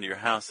addition onto your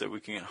house that we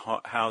can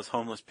house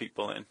homeless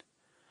people in.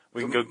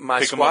 We can go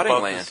My pick them up squatting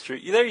off land. the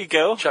street. There you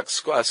go. Chuck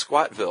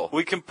Squatville.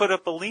 We can put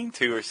up a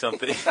lean-to or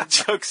something.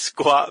 Chuck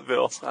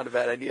Squatville. It's not a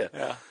bad idea.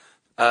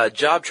 Yeah.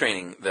 Job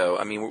training, though.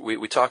 I mean,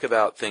 we talk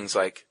about things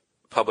like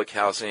public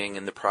housing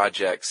and the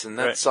projects, and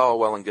that's all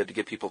well and good to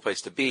give people a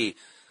place to be.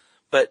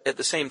 But at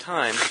the same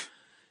time,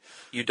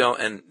 you don't,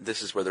 and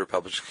this is where the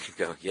Republicans can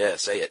go, yeah,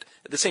 say it.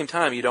 At the same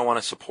time, you don't want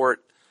to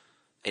support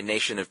a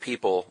nation of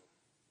people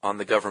on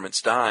the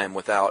government's dime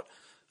without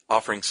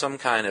offering some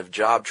kind of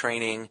job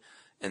training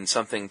and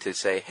something to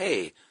say,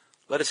 hey,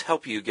 let us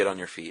help you get on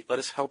your feet. Let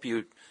us help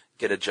you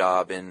get a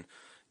job in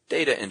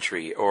data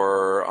entry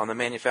or on the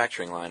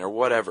manufacturing line or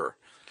whatever.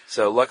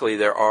 So luckily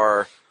there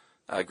are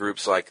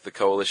groups like the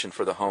Coalition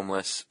for the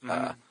Homeless,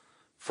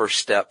 First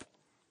Step,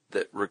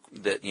 that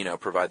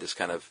provide this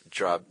kind of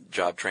job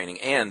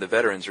training, and the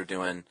veterans are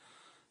doing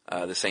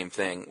the same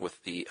thing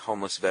with the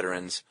Homeless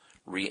Veterans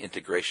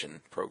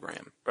Reintegration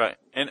Program. Right.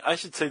 And I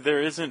should say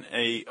there isn't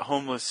a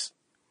homeless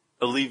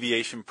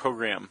alleviation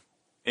program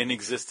in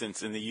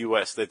existence in the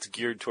U.S. that's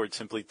geared toward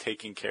simply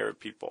taking care of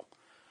people.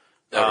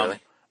 Oh, really?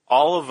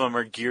 All of them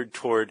are geared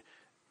toward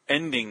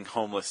ending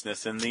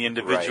homelessness in the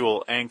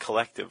individual and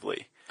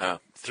collectively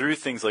through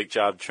things like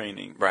job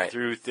training,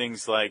 through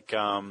things like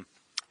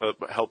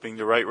helping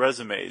to write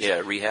resumes.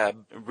 Yeah,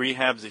 rehab.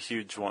 Rehab's a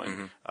huge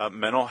one.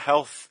 Mental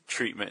health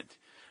treatment,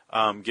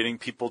 getting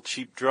people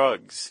cheap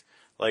drugs,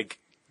 like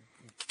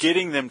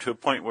getting them to a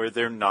point where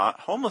they're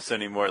not homeless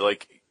anymore.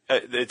 Like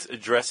it's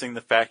addressing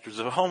the factors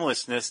of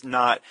homelessness,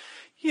 not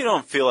you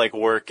don't feel like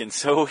working,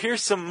 so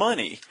here's some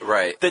money.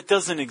 Right. That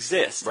doesn't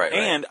exist. Right.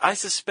 And I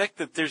suspect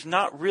that there's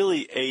not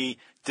really a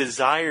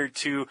desire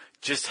to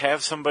just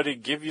have somebody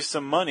give you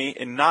some money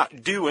and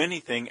not do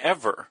anything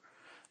ever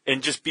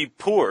and just be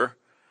poor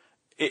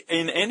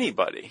in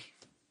anybody.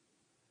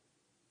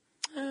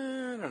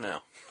 I don't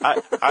know.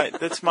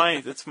 That's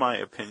my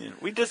opinion.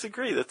 We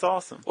disagree. That's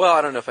awesome. Well,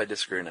 I don't know if I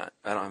disagree or not.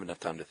 I don't have enough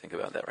time to think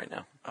about that right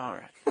now. All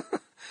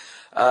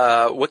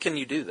right. What can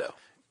you do, though?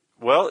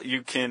 Well,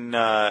 you can.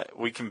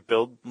 We can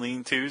build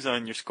lean-tos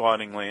on your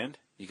squatting land.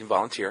 You can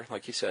volunteer,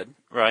 like you said.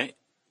 Right.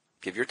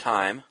 Give your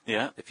time.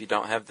 Yeah. If you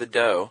don't have the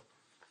dough,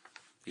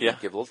 you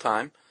give a little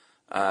time.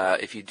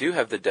 If you do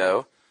have the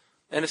dough,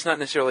 and it's not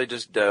necessarily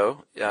just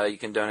dough, you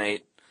can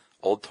donate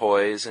old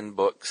toys and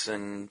books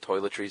and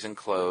toiletries and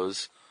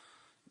clothes.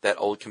 That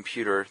old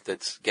computer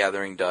that's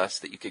gathering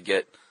dust that you could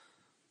get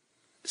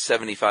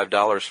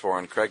 $75 for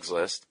on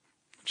Craigslist.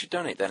 You should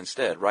donate that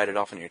instead. Write it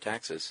off on your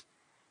taxes.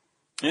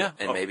 Yeah.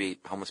 And maybe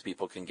homeless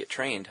people can get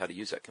trained how to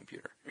use that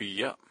computer.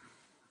 Yeah.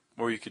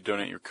 Or you could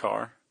donate your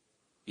car.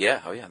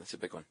 Yeah. Oh, yeah. That's a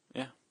big one.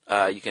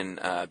 Yeah. You can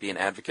be an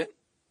advocate.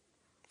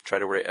 Try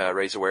to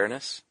raise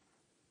awareness.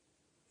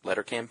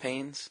 Letter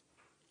campaigns.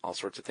 All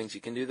sorts of things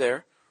you can do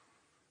there.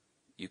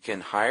 You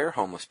can hire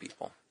homeless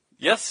people.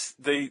 Yes,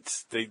 they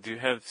do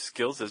have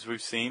skills, as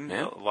we've seen.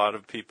 Yeah. A lot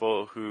of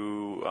people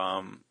who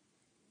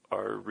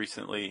are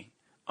recently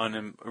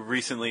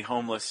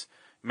homeless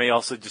may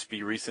also just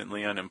be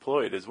recently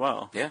unemployed as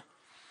well. Yeah,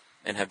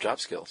 and have job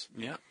skills.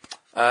 Yeah.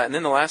 And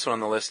then the last one on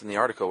the list in the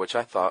article, which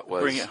I thought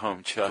was Bring it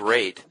home, Chuck.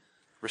 Great.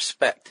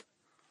 Respect.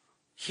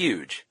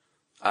 Huge.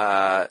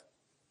 When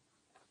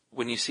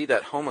you see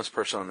that homeless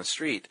person on the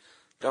street,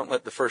 don't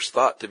let the first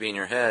thought to be in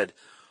your head,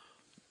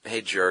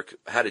 hey, jerk,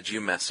 how did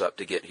you mess up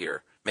to get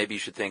here? Maybe you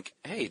should think,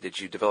 hey, did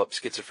you develop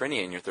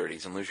schizophrenia in your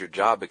 30s and lose your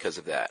job because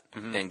of that,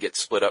 and get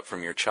split up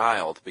from your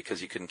child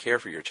because you couldn't care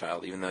for your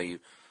child, even though you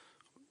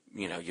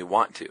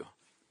want to?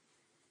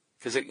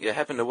 Because it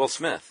happened to Will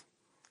Smith.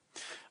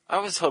 I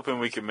was hoping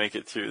we could make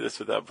it through this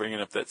without bringing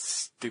up that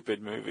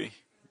stupid movie.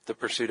 The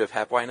Pursuit of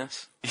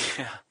Happiness?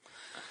 Yeah.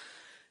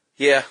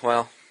 Yeah,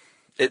 well,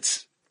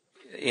 it's,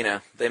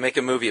 they make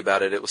a movie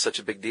about it. It was such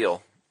a big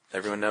deal.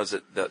 Everyone knows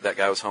that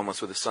guy was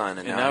homeless with his son.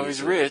 And now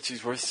he's rich.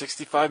 He's worth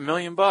 $65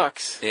 million.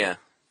 Yeah.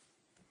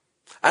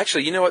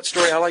 Actually, you know what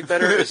story I like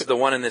better? Is the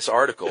one in this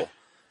article.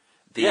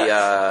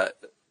 That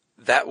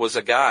was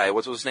a guy.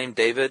 What was his name?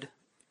 David?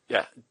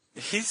 Yeah.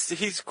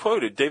 He's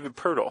quoted, David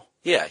Pirtle.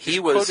 Yeah, he's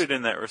quoted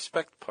in that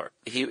respect part.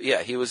 He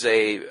was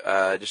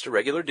just a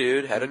regular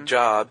dude, had a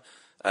job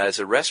as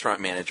a restaurant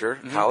manager,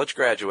 college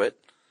graduate,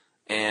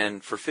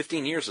 and for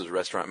 15 years was a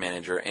restaurant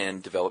manager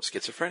and developed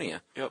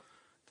schizophrenia. Yep.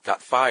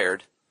 Got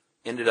fired,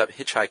 ended up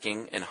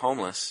hitchhiking and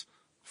homeless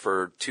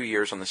for 2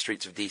 years on the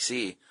streets of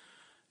D.C.,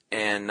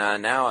 and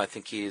now I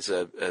think he's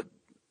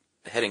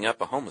heading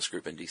up a homeless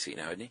group in D.C.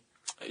 now, isn't he?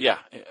 Yeah,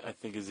 I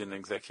think he's an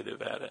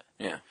executive at it.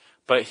 Yeah.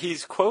 But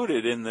he's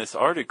quoted in this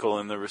article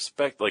in the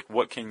respect, like,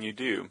 what can you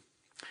do?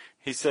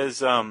 He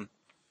says,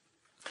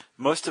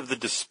 most of the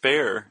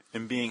despair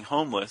in being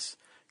homeless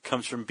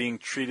comes from being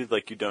treated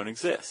like you don't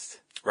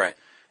exist. Right.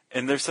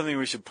 And there's something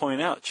we should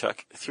point out,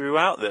 Chuck.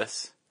 Throughout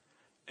this,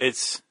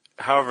 it's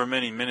however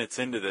many minutes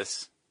into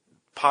this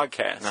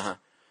podcast,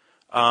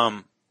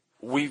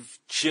 we've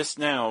just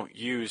now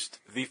used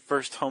the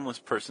first homeless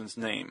person's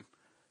name,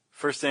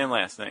 first and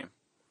last name,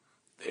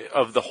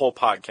 of the whole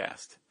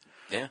podcast.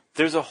 Yeah.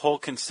 There's a whole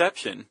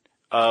conception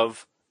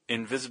of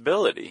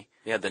invisibility.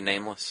 Yeah, the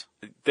nameless.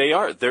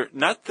 They're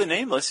not the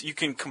nameless. You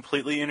can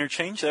completely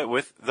interchange that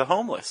with the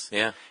homeless.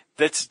 Yeah.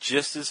 That's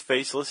just as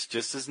faceless,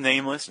 just as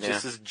nameless,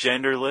 just as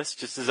genderless,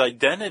 just as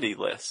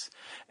identityless.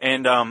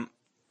 And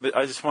but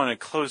I just want to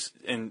close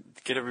and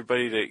get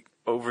everybody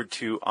over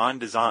to On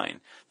Design.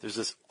 There's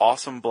this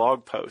awesome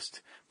blog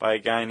post by a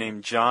guy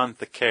named John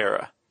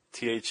Thackara,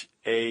 Thackara,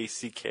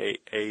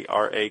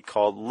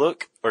 called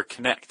Look or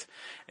Connect.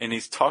 And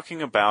he's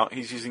talking about,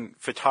 he's using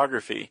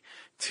photography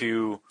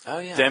to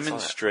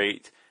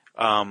demonstrate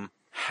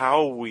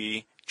how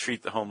we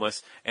treat the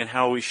homeless and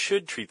how we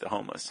should treat the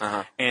homeless.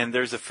 And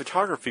there's a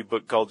photography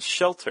book called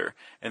Shelter,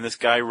 and this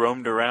guy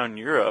roamed around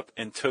Europe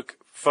and took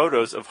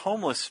photos of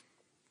homeless,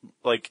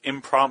 like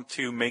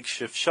impromptu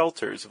makeshift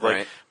shelters, of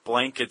like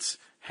blankets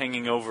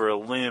hanging over a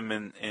limb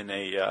in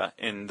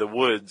the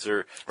woods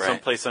or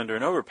someplace under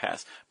an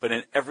overpass. But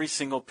in every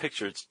single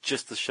picture, it's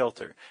just the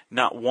shelter.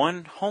 Not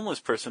one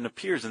homeless person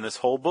appears in this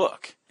whole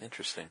book.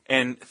 Interesting.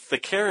 And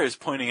Thackara is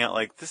pointing out,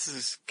 like, this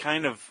is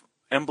kind of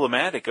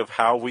emblematic of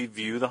how we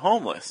view the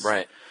homeless.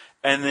 Right.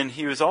 And then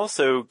he was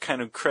also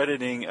kind of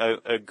crediting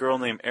a girl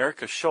named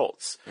Erica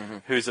Schultz,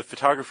 who's a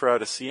photographer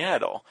out of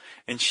Seattle.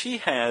 And she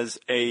has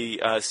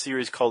a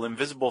series called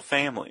Invisible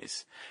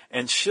Families.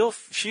 And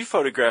she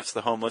photographs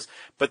the homeless,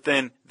 but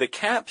then the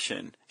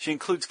caption, she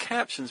includes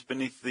captions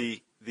beneath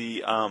the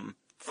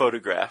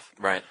photograph.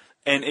 Right.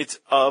 And it's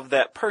of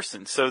that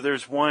person. So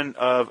there's one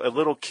of a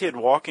little kid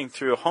walking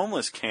through a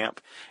homeless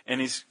camp,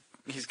 and he's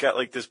got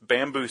like this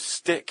bamboo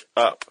stick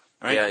up.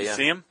 Right? Yeah, you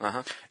see him?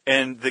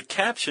 And the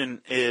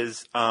caption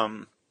is,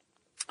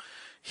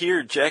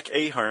 here Jack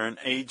Ahern,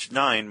 age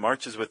 9,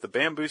 marches with a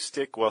bamboo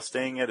stick while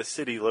staying at a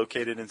city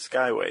located in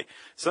Skyway.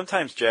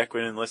 Sometimes Jack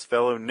would enlist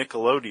fellow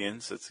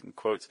Nickelodeons, that's in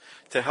quotes,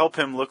 to help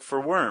him look for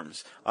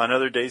worms. On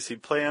other days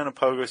he'd play on a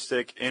pogo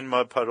stick, in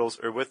mud puddles,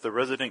 or with the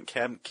resident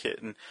camp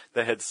kitten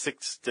that had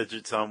 6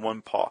 digits on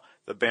one paw.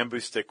 The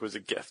bamboo stick was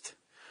a gift.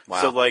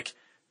 Wow. So, like,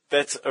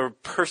 that's a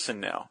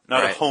person now,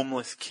 not a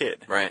homeless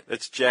kid. Right.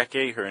 That's Jack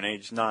Ahern,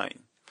 age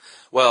 9.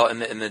 Well,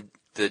 and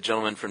the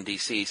gentleman from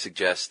D.C.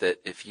 suggests that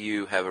if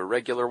you have a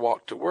regular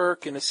walk to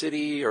work in a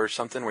city or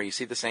something where you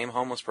see the same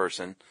homeless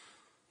person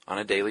on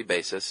a daily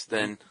basis,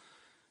 then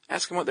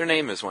ask them what their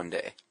name is one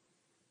day.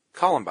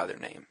 Call them by their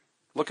name.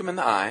 Look them in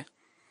the eye.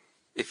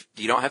 If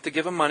you don't have to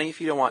give them money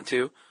if you don't want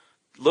to.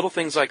 Little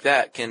things like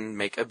that can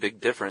make a big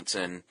difference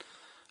in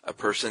a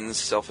person's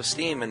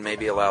self-esteem and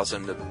maybe allows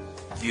them to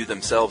view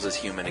themselves as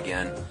human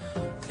again.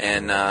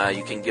 And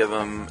you can give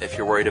them, if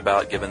you're worried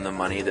about giving them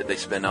money that they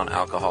spend on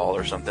alcohol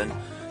or something,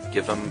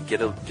 get a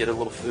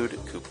little food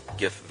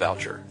gift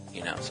voucher,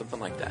 something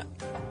like that.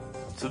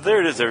 So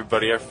there it is,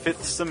 everybody, our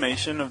 5th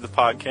summation of the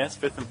podcast,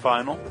 5th and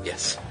final.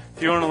 Yes.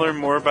 If you want to learn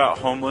more about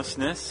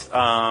homelessness,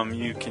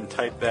 you can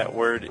type that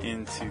word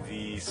into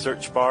the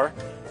search bar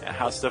at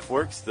How Stuff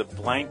Works, the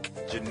blank,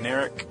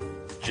 generic,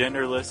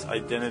 genderless,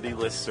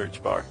 identityless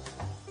search bar.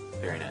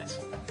 Very nice.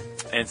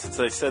 And since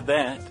I said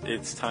that,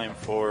 it's time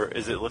for,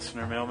 is it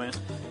Listener Mailman?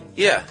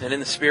 Yeah, and in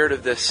the spirit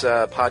of this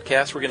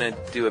podcast, we're going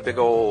to do a big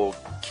old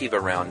Kiva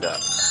roundup.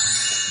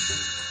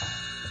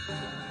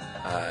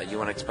 You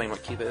want to explain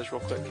what Kiva is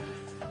real quick?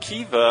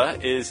 Kiva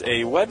is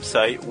a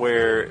website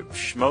where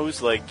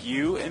schmoes like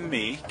you and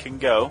me can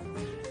go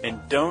and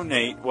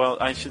donate, well,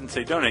 I shouldn't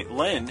say donate,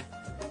 lend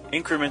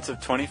increments of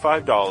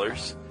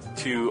 $25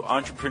 to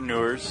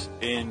entrepreneurs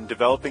in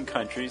developing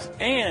countries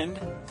and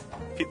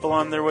people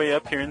on their way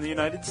up here in the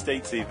United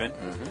States even.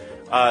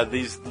 Mm-hmm.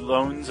 These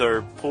loans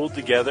are pooled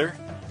together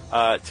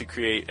to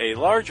create a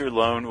larger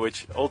loan,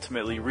 which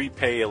ultimately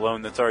repay a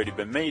loan that's already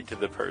been made to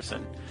the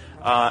person.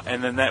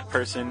 And then that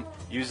person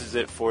uses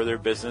it for their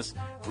business,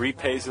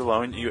 repays the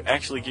loan. You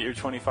actually get your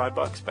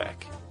 $25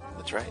 back.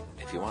 That's right,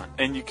 if you want.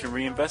 And you can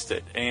reinvest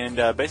it. And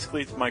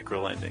basically it's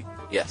micro-lending.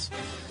 Yes.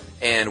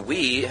 And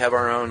we have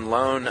our own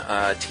loan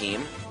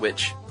team,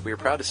 which we are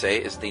proud to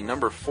say is the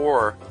number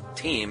 4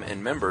 team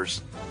in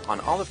members on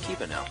all of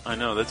Kiva now. I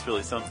know, that's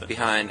really something.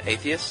 Behind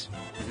atheists,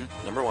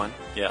 number 1.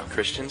 Yeah.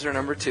 Christians are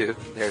number 2.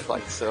 They're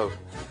like so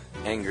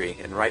angry,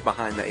 and right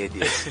behind the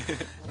atheists.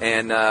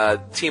 And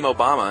Team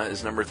Obama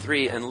is number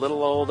 3, and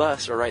little old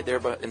us are right there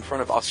in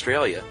front of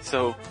Australia.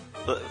 So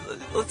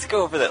let's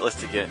go over that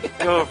list again.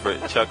 Go over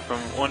it, Chuck, from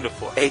 1 to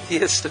 4.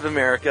 Atheist of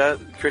America,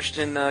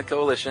 Christian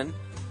Coalition,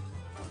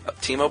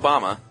 Team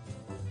Obama,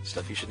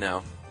 stuff you should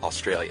know,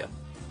 Australia.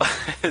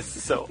 It's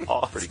so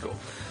awesome. Pretty cool.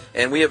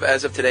 And we have,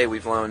 as of today,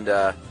 we've loaned,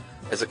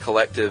 as a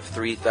collective,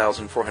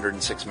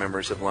 3,406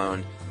 members have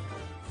loaned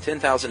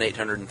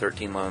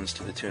 10,813 loans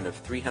to the tune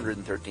of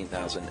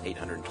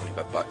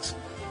 $313,825.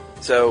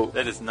 So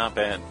that is not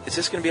bad. Is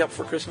this going to be up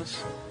for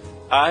Christmas?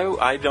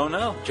 I don't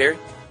know. Jerry?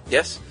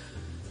 Yes?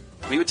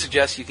 We would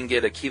suggest you can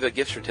get a Kiva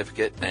gift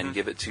certificate and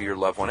give it to your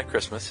loved one at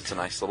Christmas. It's a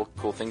nice little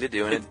cool thing to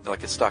do, and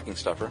like a stocking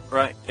stuffer.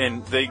 Right,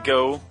 and they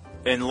go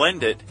and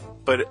lend it,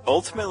 but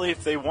ultimately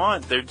if they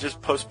want, they're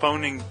just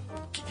postponing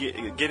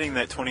getting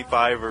that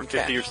 25 or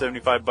 50 or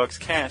 $75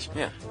 cash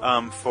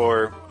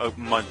for a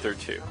month or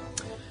two.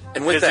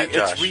 And with that,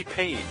 Josh, it's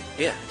repaid.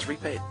 Yeah, it's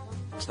repaid.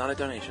 It's not a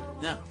donation.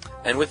 No.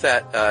 And with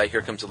that,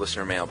 here comes the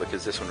listener mail,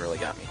 because this one really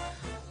got me.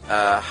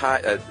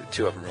 Hi,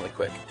 2 of them really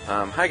quick.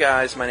 Hi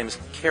guys, my name is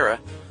Kara,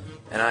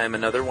 and I am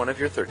another one of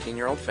your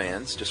 13-year-old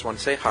fans. Just want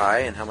to say hi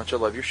and how much I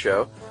love your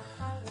show.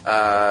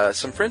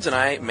 Some friends and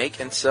I make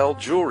and sell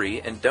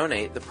jewelry and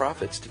donate the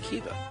profits to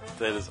Kiva.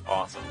 That is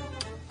awesome.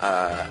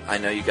 I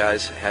know you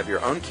guys have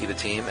your own Kiva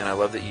team, and I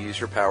love that you use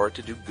your power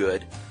to do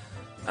good.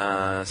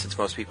 Since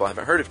most people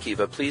haven't heard of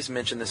Kiva, please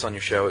mention this on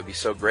your show. It would be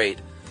so great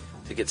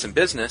to get some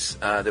business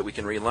that we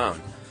can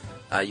reloan.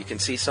 You can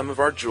see some of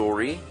our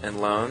jewelry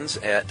and loans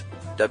at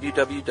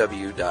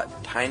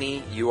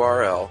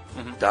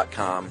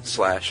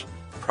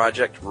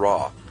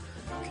www.tinyurl.com/projectraw.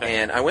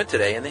 Okay. And I went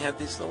today, and they have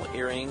these little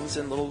earrings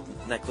and little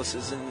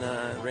necklaces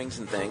and rings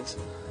and things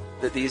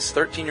that these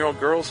 13-year-old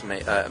girls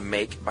make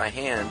by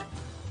hand,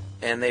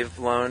 and they've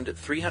loaned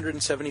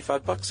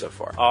 $375 so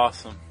far.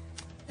 Awesome.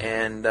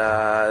 And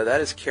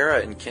that is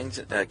Kara in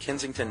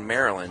Kensington,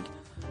 Maryland.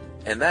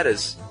 And that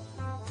is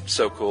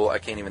so cool, I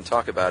can't even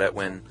talk about it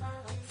when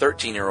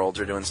 13-year-olds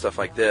are doing stuff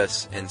like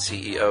this and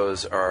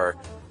CEOs are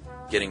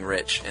getting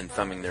rich and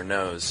thumbing their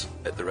nose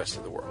at the rest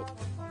of the world.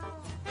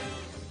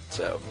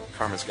 So,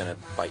 karma's going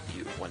to bite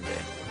you one day,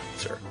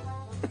 sir.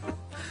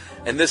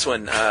 And this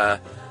one,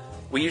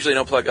 we usually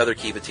don't plug other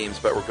Kiva teams,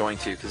 but we're going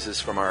to, because this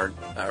is from our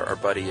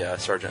buddy,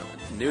 Sergeant,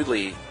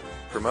 newly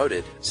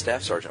promoted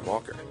Staff Sergeant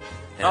Walker.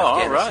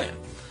 All right.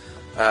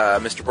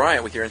 Mr.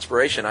 Bryant, with your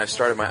inspiration, I've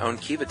started my own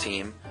Kiva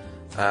team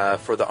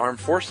for the armed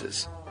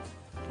forces.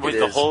 Wait,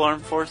 the whole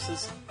armed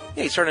forces?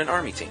 Yeah, he started an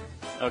army team.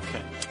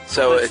 Okay.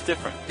 So it's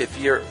different. If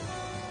you're,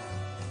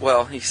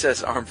 well, he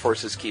says armed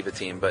forces Kiva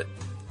team, but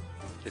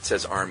it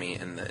says army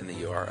in the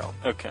URL.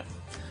 Okay.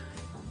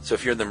 So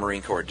if you're in the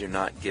Marine Corps, do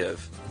not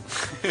give.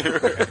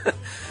 It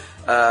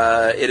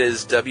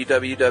is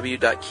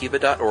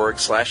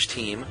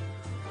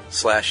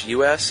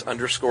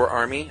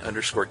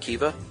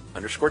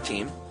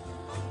www.kiva.org/team/US_army_Kiva_team.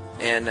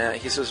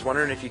 And he says,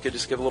 wondering if you could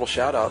just give a little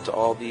shout out to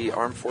all the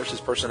armed forces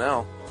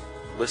personnel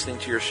listening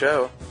to your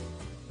show,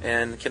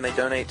 and can they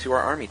donate to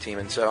our army team?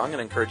 And so I'm going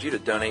to encourage you to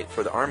donate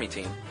for the army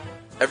team.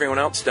 Everyone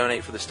else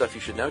donate for the Stuff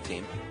You Should Know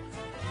team.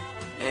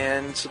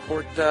 And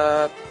support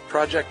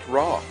Project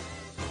Raw.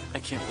 I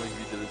can't believe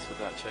you did this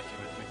without checking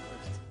with me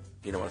first.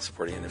 You don't want to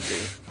support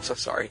ENMD. I'm so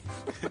sorry.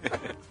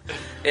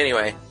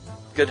 Anyway,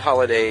 good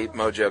holiday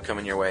mojo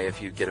coming your way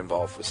if you get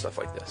involved with stuff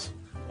like this.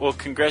 Well,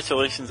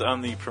 congratulations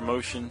on the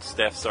promotion,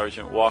 Staff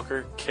Sergeant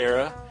Walker.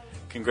 Kara,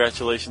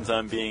 congratulations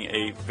on being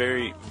a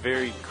very,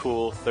 very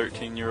cool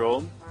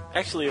 13-year-old.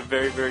 Actually, a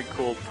very, very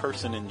cool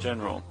person in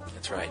general.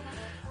 That's right.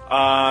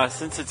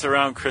 Since it's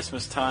around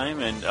Christmas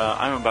time and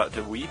I'm about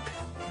to weep,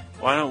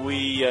 why don't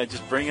we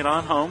just bring it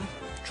on home,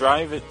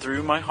 drive it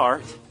through my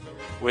heart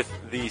with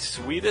the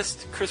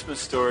sweetest Christmas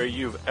story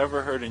you've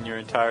ever heard in your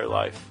entire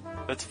life.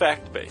 That's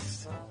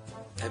fact-based.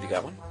 Have you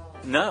got one?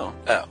 No.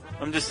 Oh.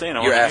 I'm just saying.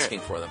 You're asking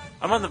for them.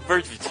 I'm on the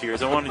verge of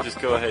tears. I want to just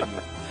go ahead and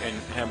and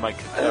have my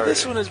cathartic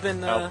This one has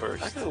been, I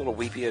outburst. got a little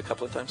weepy a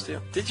couple of times too.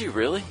 Did you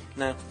really?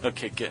 No.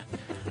 Okay, good.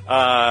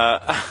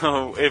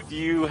 If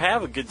you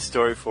have a good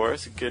story for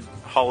us, a good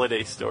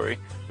holiday story,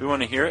 we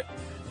want to hear it.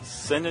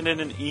 Send it in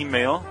an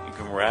email. You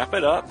can wrap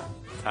it up,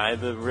 tie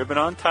the ribbon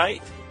on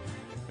tight,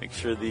 make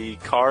sure the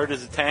card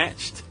is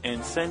attached,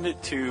 and send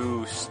it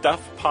to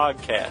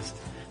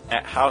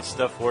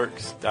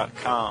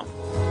stuffpodcast@howstuffworks.com.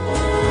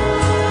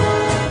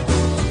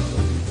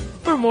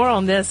 For more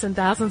on this and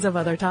thousands of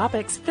other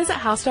topics, visit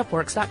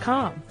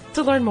howstuffworks.com.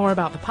 To learn more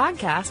about the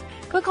podcast,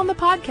 click on the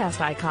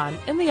podcast icon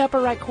in the upper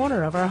right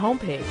corner of our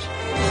homepage.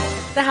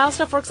 The How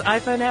Stuff Works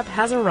iPhone app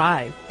has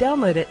arrived.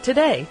 Download it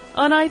today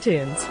on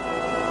iTunes.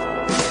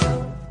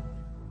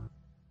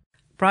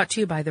 Brought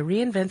to you by the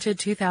reinvented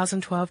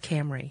 2012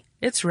 Camry.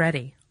 It's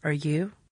ready. Are you?